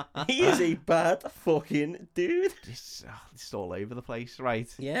 He is a bad fucking dude. This is all over the place,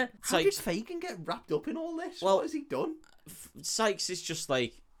 right? Yeah. How did Fagin get wrapped up in all this? Well, what has he done? Sykes is just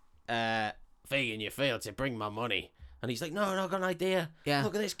like, Fagin, you failed to bring my money. And he's like, no, I've got an idea. Yeah.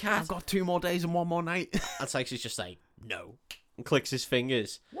 Look at this cat. I've got 2 more days and 1 more night. And Sykes is just like, no. And clicks his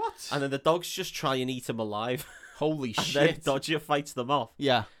fingers. What? And then the dogs just try and eat him alive. Holy and shit. then Dodger fights them off.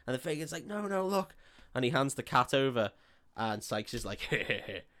 Yeah. And the Fagin's like, no, look. And he hands the cat over. And Sykes is like,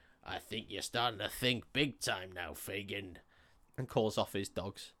 I think you're starting to think big time now, Fagin. And calls off his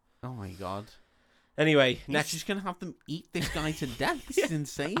dogs. Oh my god. Anyway, He's next. just gonna have them eat this guy to death. This is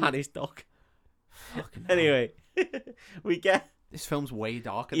insane. And his dog. Fucking hell. Anyway, we get. This film's way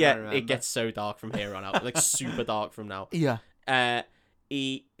darker than I Yeah, remember. it gets so dark from here on out. Like, super dark from now. Yeah.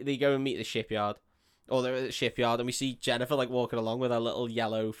 They go and meet the shipyard. Or they're at the shipyard, and we see Jennifer, like, walking along with her little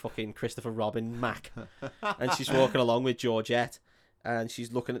yellow fucking Christopher Robin Mac. And she's walking along with Georgette. And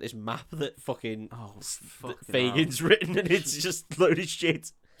she's looking at this map that fucking Fagin's written, and it's just load of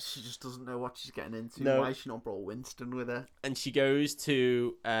shit. She just doesn't know what she's getting into. No. Why has she not brought Winston with her? And she goes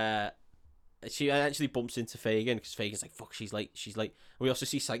to she actually bumps into Fagin because Fagin's like, fuck, she's late. We also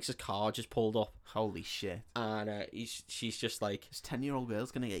see Sykes' car just pulled up, Holy shit. and she's just like, This 10-year-old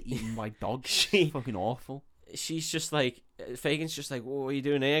girl's gonna get eaten by dogs. She- Fucking awful. she's just like, Fagin's just like, what are you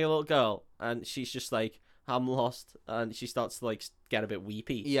doing here, little girl? And she's just like, I'm lost. And she starts to like get a bit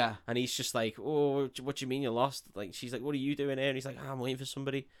weepy. Yeah. And he's just like, oh, what do you mean you're lost? Like, she's like, what are you doing here? And he's like, I'm waiting for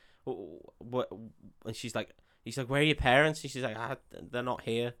somebody. What? And he's like, where are your parents? And she's like, they're not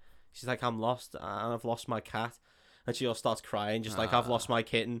here. She's like, I'm lost, and I've lost my cat. And she all starts crying, just like, I've lost my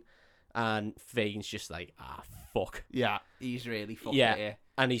kitten. And Fagin's just like, fuck. Yeah. He's really fucked Yeah. here.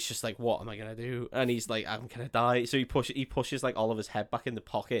 And he's just like, what am I gonna do? And he's like, I'm gonna die. So he pushes like Oliver's head back in the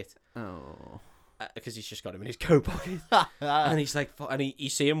pocket. Oh. Because he's just got him in his coat pocket. And he's like, fuck. And you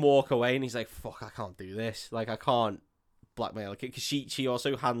see him walk away, and he's like, fuck, I can't do this. Like, I can't blackmail a kid. Because she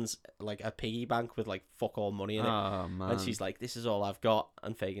also hands like a piggy bank with like fuck all money in it. Oh, man. And she's like, this is all I've got.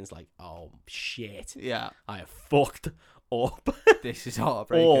 And Fagin's like, oh, shit. Yeah. I have fucked up. This is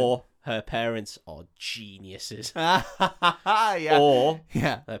heartbreaking. Or her parents are geniuses. yeah. Or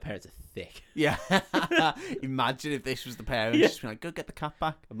Yeah. their parents are thick. Yeah. Imagine if this was the parents. Yeah. Just be like, go get the cat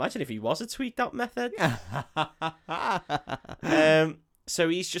back. Imagine if he was a tweaked out method. Yeah. So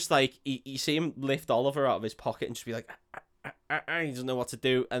he's just like, you see him lift Oliver out of his pocket and just be like, He doesn't know what to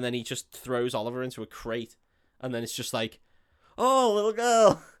do, and then he just throws Oliver into a crate, and then it's just like, oh, little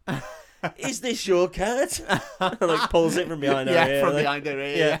girl, is this your cat? And like pulls it from behind her ear. From like, behind her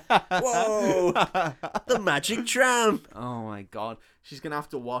ear. Yeah. Whoa, the magic tramp. Oh my god. She's going to have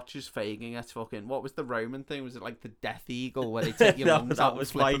to watch as Fagin gets fucking... What was the Roman thing? Was it like the Death Eagle where they take your lungs out that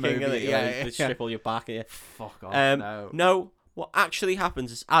was and flip them Viking, over? and they strip all your back. Yeah. Fuck off, No, what actually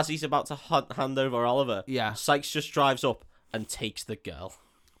happens is as he's about to hand over Oliver, Yeah. Sykes just drives up and takes the girl.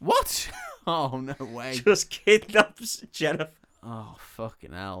 What? Oh, no way. Just kidnaps Jennifer. Oh,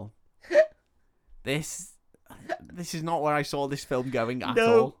 fucking hell. This is not where I saw this film going at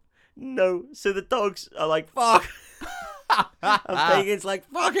all. No. So the dogs are like, fuck. And Fagin's like,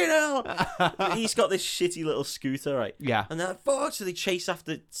 fucking hell. He's got this shitty little scooter, right? Yeah. And they're like, fuck. So they chase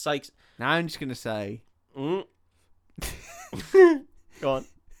after Sykes. Now I'm just going to say... Go on.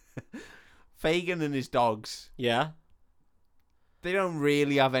 Fagin and his dogs, Yeah. they don't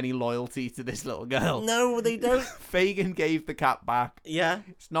really have any loyalty to this little girl. No, they don't. Fagin gave the cat back. Yeah.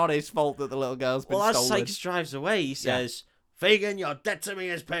 It's not his fault that the little girl's been Well, as stolen. Sykes drives away, he says, Fagin, your debt to me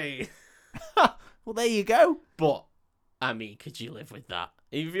is paid. Well, there you go. But, I mean, could you live with that?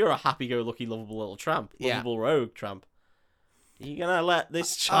 If you're a happy-go-lucky, lovable little tramp, Yeah. lovable rogue tramp, are you going to let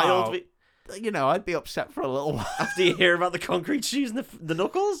this child be... You know, I'd be upset for a little while. After you hear about the concrete shoes and the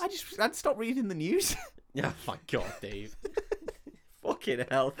knuckles? I'd stop reading the news. Oh my god, Dave. Fucking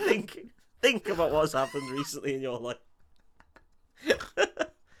hell. Think about what's happened recently in your life.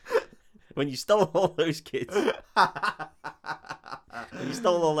 When you stole all those kids. When you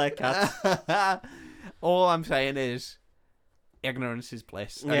stole all their cats. All I'm saying is, ignorance is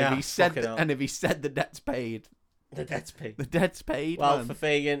bliss. And Yeah, if he said fucking hell. and if he said the debt's paid, The debt's paid. the debt's paid. Well, man. for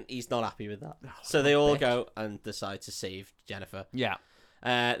Fagin, he's not happy with that. So they all go and decide to save Jennifer. Yeah.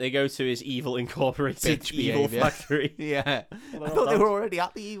 They go to his evil incorporated Bitch evil behaviour. factory. Yeah. Well, I they're thought not they were dogs. already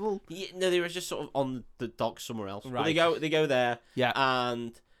at the evil. Yeah, no, they were just sort of on the docks somewhere else. But Right. they go there, Yeah.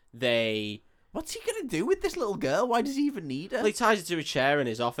 and they What's he gonna do with this little girl? Why does he even need her? well, he ties her to a chair in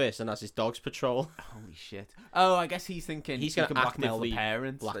his office and has his dogs patrol. Holy shit. Oh, I guess he's thinking He's he gonna can blackmail actively the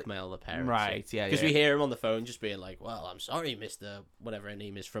parents. Blackmail the parents. Right, yeah, Because yeah. we hear him on the phone just being like, well, I'm sorry, Mr. whatever her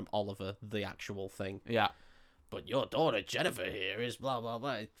name is from Oliver, the actual thing. Yeah. But your daughter Jennifer here is blah, blah,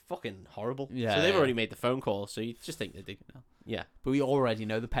 blah. It's fucking horrible. Yeah, So they've yeah. already made the phone call, so you just think they did. Yeah. But we already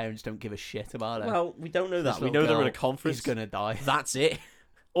know the parents don't give a shit about her. Well, we don't know This that. We little know they're at a girl conference. is gonna die. That's it.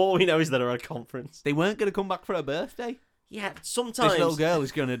 All we know is that they're at a conference. They weren't gonna come back for her birthday. Yeah, This sometimes. little girl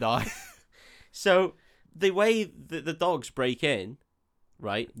is gonna die. So the way the dogs break in,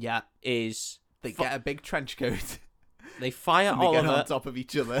 right, Yeah. is They get a big trench coat. they fire And they get on Oliver. top of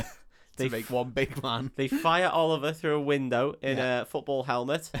each other They to make one big man. They fire Oliver through a window in a football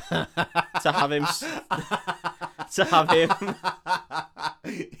helmet to have him. To have him.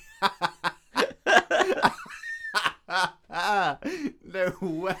 No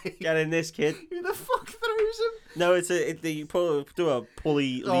way. Get in this kid. Who the fuck throws him? No, they do a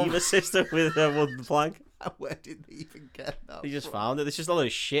pulley Oh. lever system with a wooden plank. Where did they even get that? They just from? found it. There's just a lot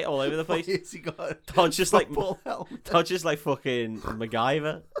of shit all over the Why place. has he got a Dodge just like football helmet? Dodge just like fucking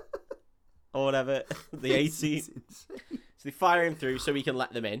MacGyver or whatever. The 80s. It's insane. So they fire him through so he can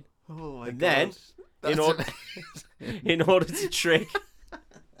let them in. Oh my And god. then, That's in order- amazing. In order to trick.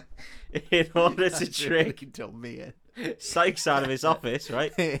 In order to That's trick really told me in. Sykes out of his office,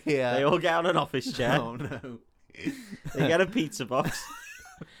 right? Yeah. They all get on an office chair. Oh no. They get a pizza box.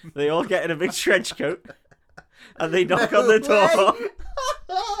 They all get in a big trench coat. And they knock on the door.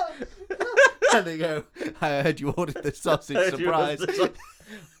 And they go, I heard you ordered the sausage surprise.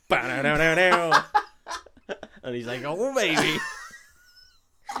 And he's like, oh, baby.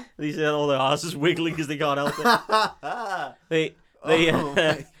 These are all their asses wiggling because they can't help it. Oh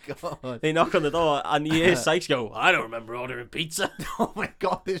my god. They knock on the door, and you hear Sykes go, I don't remember ordering pizza. Oh my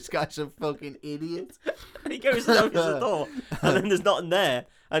god, this guy's a fucking idiot. And he goes and opens the door, and then there's nothing there,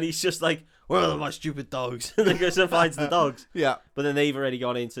 and he's just like, where are my stupid dogs? And then goes and finds the dogs. Yeah. But then they've already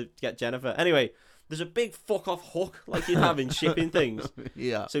gone in to get Jennifer. Anyway, there's a big fuck-off hook like you'd have in shipping things.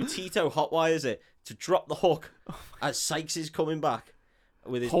 Yeah. So Tito hotwires it to drop the hook as Sykes is coming back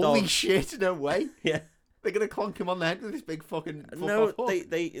with his Holy dog. shit, no way. Yeah. They're gonna clonk him on the head with this big fucking No, fuck-off hook.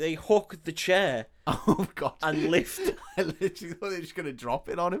 they hook the chair Oh god. and lift. I literally thought they were just gonna drop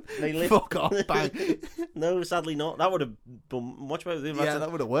it on him. They lift. Fuck off, bang. No, sadly not. That would have been much better. Yeah,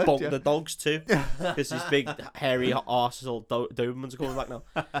 that would have worked. Bonk Yeah. the dogs too, because his big hairy arses all Dobermans are coming back now,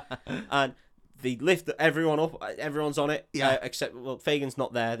 and they lift everyone up. Everyone's on it, Yeah. except Fagin's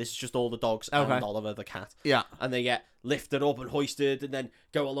not there. This is just all the dogs Okay. and Oliver the cat, Yeah. and they get lifted up and hoisted, and then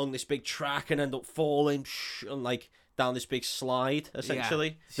go along this big track and end up falling, and like down this big slide, essentially.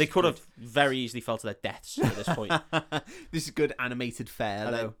 Yeah, They could have very easily fell to their deaths at this point. This is good animated fare,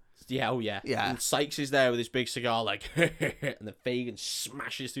 And though. then, yeah, oh yeah. Yeah. And Sykes is there with his big cigar, like, and then Fagin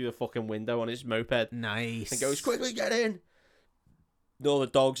smashes through the fucking window on his moped Nice. and goes, quickly get in. All the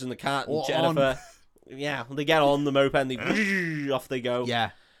dogs and the cat and What Jennifer. Yeah, they get on the moped and they off they go. Yeah.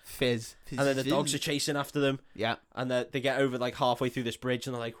 Fizz. And then the dogs are chasing after them. Yeah. And they get over like halfway through this bridge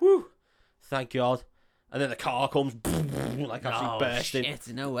and they're like, whew, thank God. And then the car comes, like absolutely bursting. Shit,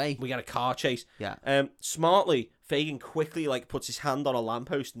 no way. We get a car chase. Yeah. Smartly, Fagin quickly like puts his hand on a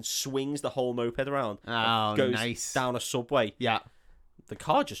lamppost and swings the whole moped around. Oh, Goes nice. down a subway. Yeah. The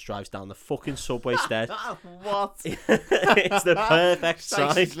car just drives down the fucking subway stairs. What? It's the perfect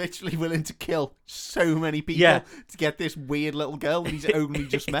Sykes size. is literally willing to kill so many people Yeah. to get this weird little girl that he's only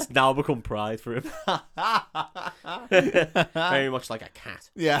just met. It's now become pride for him. Very much like a cat.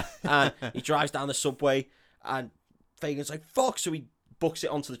 Yeah. And he drives down the subway and Fagin's like, fuck, so he books it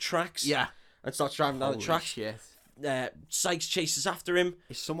onto the tracks. Yeah. And starts driving down the Holy tracks. shit. Sykes chases after him.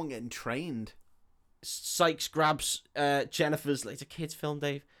 Is someone getting trained? Sykes grabs Jennifer's. It's a kid's film,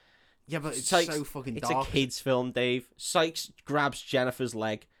 Dave. Yeah, but it's Sykes, so fucking it's dark. a kid's film, Dave. Sykes grabs Jennifer's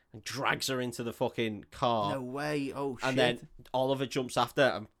leg and drags her into the fucking car. No way. Oh, shit. And then Oliver jumps after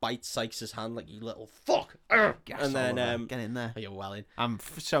and bites Sykes' hand like, you little fuck. And then, get in there. oh, you're well in. I'm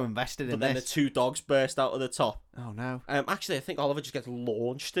so invested in But then this. the two dogs burst out of the top. Oh, no. Actually, I think Oliver just gets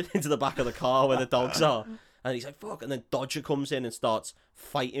launched into the back of the car where the dogs are. And he's like, fuck. And then Dodger comes in and starts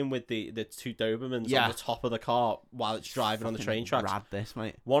fighting with the two Dobermans on the top of the car while it's driving on the train tracks. Rad this,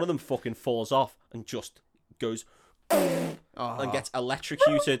 mate. One of them fucking falls off and just goes and gets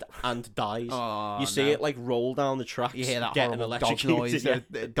electrocuted and dies. Oh, you see no. it like roll down the tracks. You hear that getting horrible dog electrocuted. noise.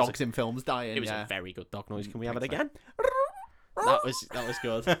 Yeah. Dogs in films dying. It was yeah. a very good dog noise. Can we have it Excellent. again? That was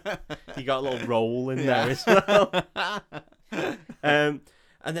good. You got a little roll in Yeah. there as well.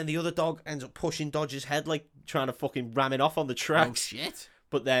 And then the other dog ends up pushing Dodger's head, like trying to fucking ram it off on the Oh, tracks. shit.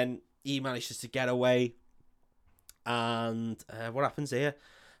 But then he manages to get away. And what happens here?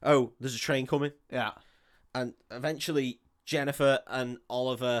 Oh, there's a train coming. Yeah. And eventually Jennifer and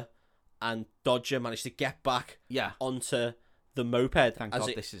Oliver and Dodger manage to get back Yeah. onto the moped. Thank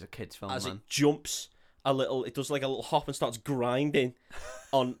God this is a kid's film, as man. it jumps a little, it does like a little hop and starts grinding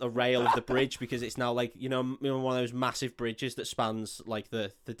on the rail of the bridge because it's now like, you know one of those massive bridges that spans like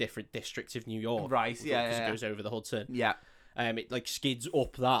the different districts of New York. Right, yeah, Because yeah. it goes over the Hudson. Yeah. It like skids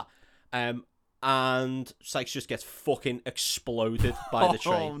up that. And Sykes just gets fucking exploded by the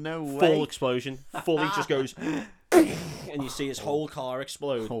train. Oh, no way. Full explosion. Fully just goes, and you see his whole car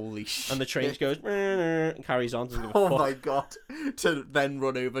explode. Holy shit. And the train just goes, and carries on. Doesn't give a Oh fuck. my God. To then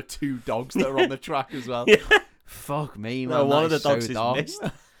run over two dogs that are on the track as well. Yeah. Fuck me, man. No, one that of the dogs so is dark. missed.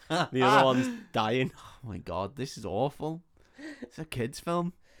 The other one's dying. Oh my God, this is awful. It's a kid's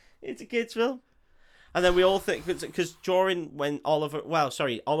film. It's a kid's film. And then we all think, because during when Oliver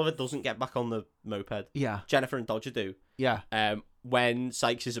doesn't get back on the moped. Yeah. Jennifer and Dodger do. Yeah. When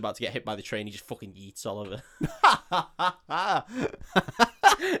Sykes is about to get hit by the train, he just fucking yeets Oliver.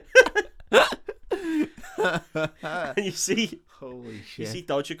 And you see Holy shit. You see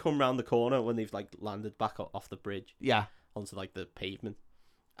Dodger come round the corner when they've like landed back off the bridge Yeah. onto like the pavement,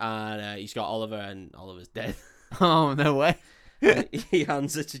 and he's got Oliver, and Oliver's dead. Oh, no way. He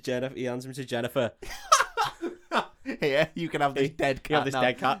hands it to Jennifer. He hands him to Jennifer. Here, you can have this dead You cat have this now.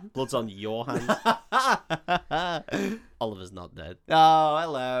 dead cat. Blood's on your hands. Oliver's not dead. Oh,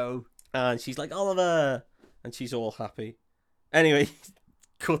 hello. And she's like, Oliver, and she's all happy. Anyway,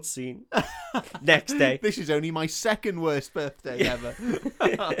 cutscene. Next day. This is only my second worst birthday ever.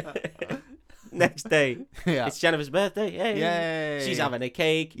 Next day. Yeah. It's Jennifer's birthday. Yay. Yay. She's having a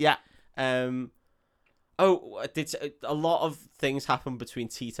cake. Yeah. A lot of things happened between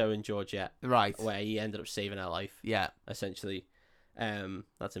Tito and Georgette, Right. where he ended up saving her life, Yeah. essentially.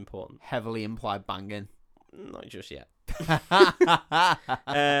 That's important. Heavily implied banging. Not just yet.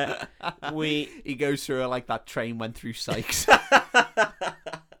 He goes through it like that train went through Sykes.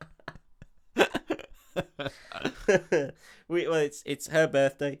 It's her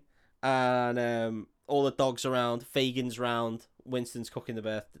birthday, and all the dogs around. Fagin's round. Winston's cooking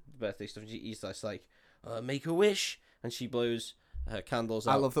the birthday stuff. He's just like, make a wish, and she blows her candles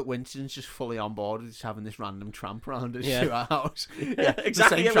out. I love that Winston's just fully on board with just having this random tramp around his Yeah. house. Yeah,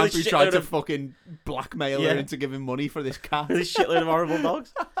 exactly. The same tramp who With a tried shitload to of- fucking blackmail Yeah. her into giving money for this cat. This shitload of horrible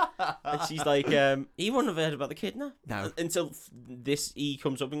dogs. And she's like, he wouldn't have heard about the kid now. No. Until this E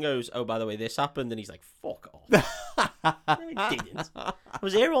comes up and goes, oh, by the way, this happened. And he's like, fuck off. No, he didn't. I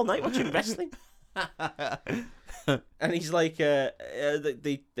was here all night watching wrestling. And he's like,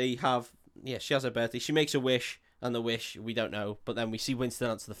 they have, she has her birthday. She makes a wish. and the wish, we don't know. But then we see Winston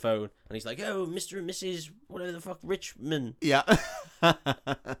answer the phone, and he's like, "Oh, Mr. and Mrs. whatever the fuck, Richmond. Yeah.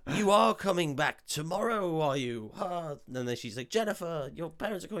 You are coming back tomorrow, are you?" And then she's like, "Jennifer, your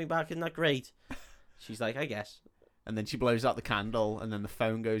parents are coming back, isn't that great?" She's like, "I guess." And then she blows out the candle, and then the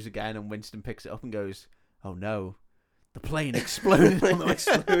phone goes again, and Winston picks it up and goes, "Oh no, the plane exploded." The plane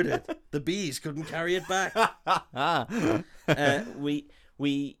exploded. The bees couldn't carry it back.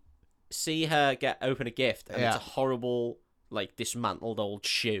 We see her open a gift, and it's a horrible, like, dismantled old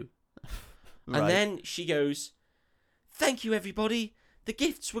shoe. Right. And then she goes, "Thank you, everybody. The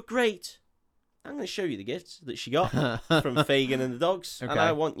gifts were great. I'm going to show you the gifts that she got from Fagin and the dogs, Okay. and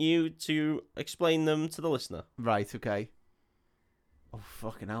I want you to explain them to the listener." Right, okay. Oh,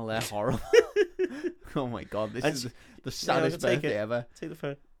 fucking hell, they're horrible. Oh my god, this is the saddest birthday ever. Take the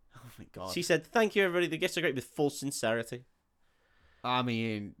phone. Oh my god. She said, "Thank you, everybody. The gifts are great," with full sincerity. I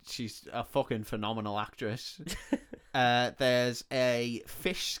mean, she's a fucking phenomenal actress. There's a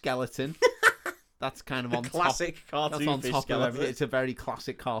fish skeleton. That's kind of on Classic top. cartoon That's on fish top of skeleton. everything. It's a very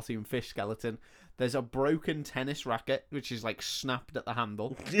classic cartoon fish skeleton. There's a broken tennis racket, which is like snapped at the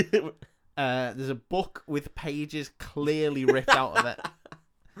handle. There's a book with pages clearly ripped out of it.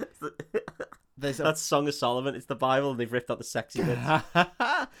 That's Song of Solomon. It's the Bible, and they've ripped out the sexy bits.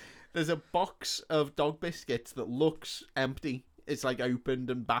 There's a box of dog biscuits that looks empty. It's like opened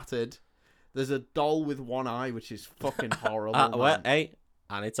and battered. There's a doll with one eye, which is fucking horrible. Well, hey,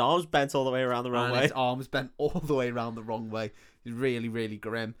 and its arms bent all the way around the wrong way. Its arms bent all the way around the wrong way. It's really, really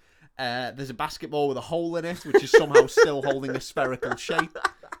grim. There's a basketball with a hole in it, which is somehow still holding a spherical shape,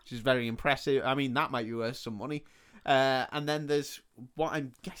 which is very impressive. I mean, that might be worth some money. And then there's what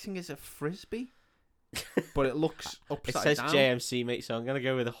I'm guessing is a frisbee, but it looks upside It says down. JMC, mate, so I'm going to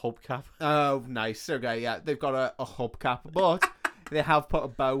go with a hubcap. Oh, nice. Okay, yeah. They've got a hubcap, but they have put a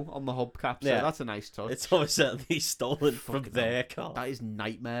bow on the hubcap, so that's a nice touch. It's almost certainly stolen from Fucking their car. That is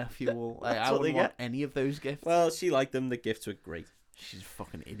nightmare fuel. Like, That's I what they wouldn't want get. any of those gifts. Well, she liked them. The gifts were great. She's a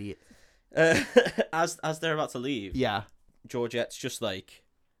fucking idiot. As they're about to leave, Yeah. Georgette's just like,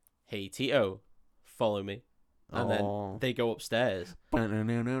 "Hey, Tito, follow me." And then they go upstairs. Yeah,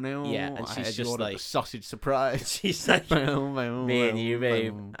 and she's just like, sausage surprise. She's like, "Me and you,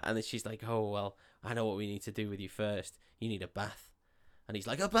 babe." Boom. And then she's like, "Oh, well, I know what we need to do with you first. You need a bath." And he's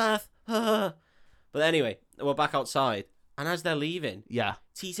like, "A bath?" But anyway, we're back outside. And as they're leaving, Yeah.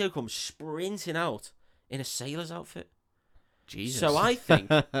 Tito comes sprinting out in a sailor's outfit. Jesus. So I think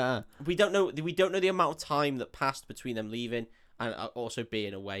we don't know the amount of time that passed between them leaving and also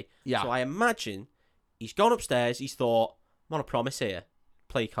being away. Yeah. So I imagine he's gone upstairs. He's thought, "I'm on a promise here.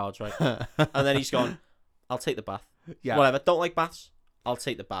 Play cards, right?" And then he's gone, "I'll take the bath. Yeah. Whatever. Don't like baths. I'll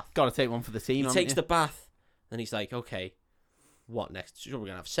take the bath." Got to take one for the team. He haven't takes you? the bath. Then he's like, "Okay, what next? Sure, we're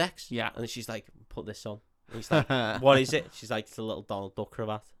gonna have sex." Yeah. And then she's like, "Put this on." And he's like, "What is it?" She's like, "It's a little Donald Duck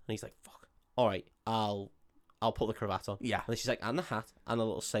cravat." And he's like, "Fuck. All right, I'll put the cravat on." Yeah. And then she's like, "And the hat and a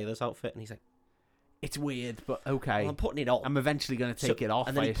little sailor's outfit." And he's like, It's weird, but okay. "Well, I'm putting it on." I'm eventually going to take it off.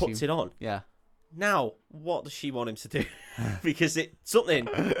 And then I he puts assume. it on. Yeah. Now, what does she want him to do? Because it's something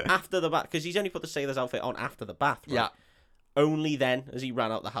after the bath. Because he's only put the sailor's outfit on after the bath. Right? Yeah. Only then has he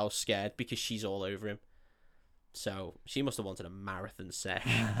ran out the house scared because she's all over him. So she must have wanted a marathon sesh.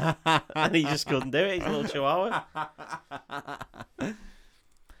 And he just couldn't do it. He's a little chihuahua.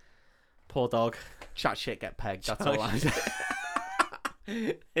 Poor dog. Chat shit, get pegged. That's all I'm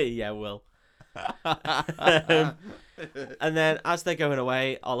saying. Yeah, Will. And then as they're going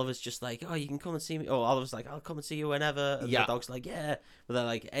away, Oliver's just like, "Oh, you can come and see me." Oh, Oliver's like, "I'll come and see you whenever." And Yeah. the dog's like, "Yeah." But they're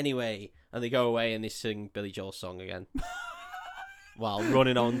like, "Anyway." And they go away and they sing Billy Joel's song again. While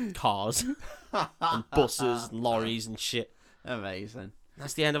running on cars and buses and lorries and shit. Amazing.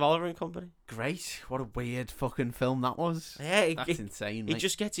 That's the end of Oliver and Company. Great. What a weird fucking film that was. Yeah, That's insane. It Like,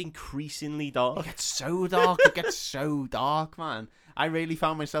 just gets increasingly it dark. gets so dark. It gets so dark, man. I really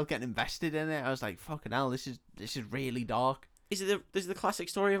found myself getting invested in it. I was like, fucking hell, this is really dark. Is it the classic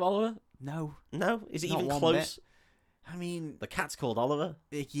story of Oliver? No. No? Is it Not even one close? I mean, The cat's called Oliver.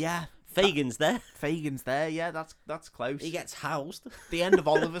 yeah. Fagin's there. Fagin's there. Yeah, that's close. He gets housed. The end of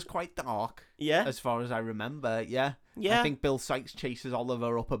Oliver's quite dark, Yeah. as far as I remember. Yeah. Yeah. I think Bill Sykes chases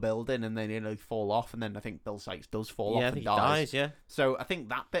Oliver up a building and then they fall off, and then I think Bill Sykes does fall off Yeah, and he dies. dies, yeah. So I think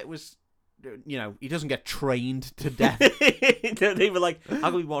that bit was, he doesn't get trained to death. They were like, "How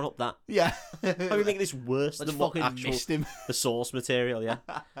can we one up that? Yeah. How can we make this worse Let's than what fucking actual missed him. the source material?" Yeah.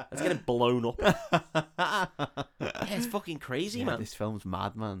 Let's get it blown up. Yeah, it's fucking crazy, Yeah, man. this film's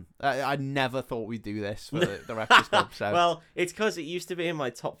mad, man. I never thought we'd do this for the Raptors Club, so Well, it's because it used to be in my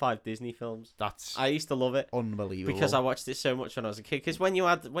top 5 Disney films. that's I used to love it unbelievable. because I watched it so much when I was a kid. Because when you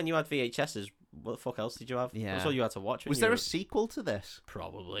had VHSs, what the fuck else did you have? Yeah. That's all you had to watch. Was there a sequel to this?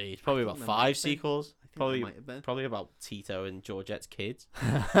 Probably. It's probably about there might 5 have been. sequels. I think there might have been. Probably about Tito and Georgette's kids.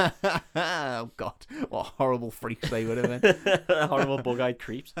 Oh God, what horrible freaks they would have been. Horrible bug-eyed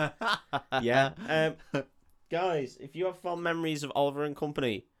creeps. Yeah. Guys, if you have fond memories of Oliver and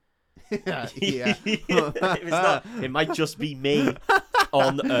Company, yeah. if it's not, it might just be me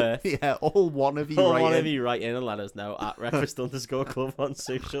on Earth. Yeah, all one of you. All right one in. of you write in and let us know at breakfast_club on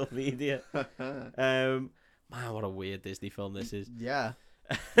social media. Man, what a weird Disney film this is. Yeah.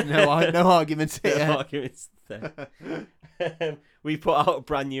 No arguments here. No arguments there. We put out a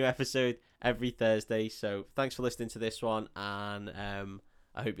brand new episode every Thursday, so thanks for listening to this one, and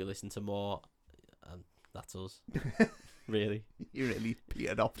I hope you listen to more. And that's us. Really. You really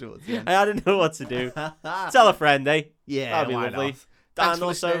petered off towards the end. I didn't know what to do. Tell a friend, eh? Yeah, That'd be why lovely. not? Thanks And for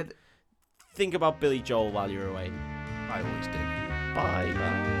also, listening. think about Billy Joel while you're away. I always do. Bye.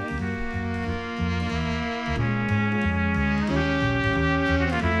 Bye.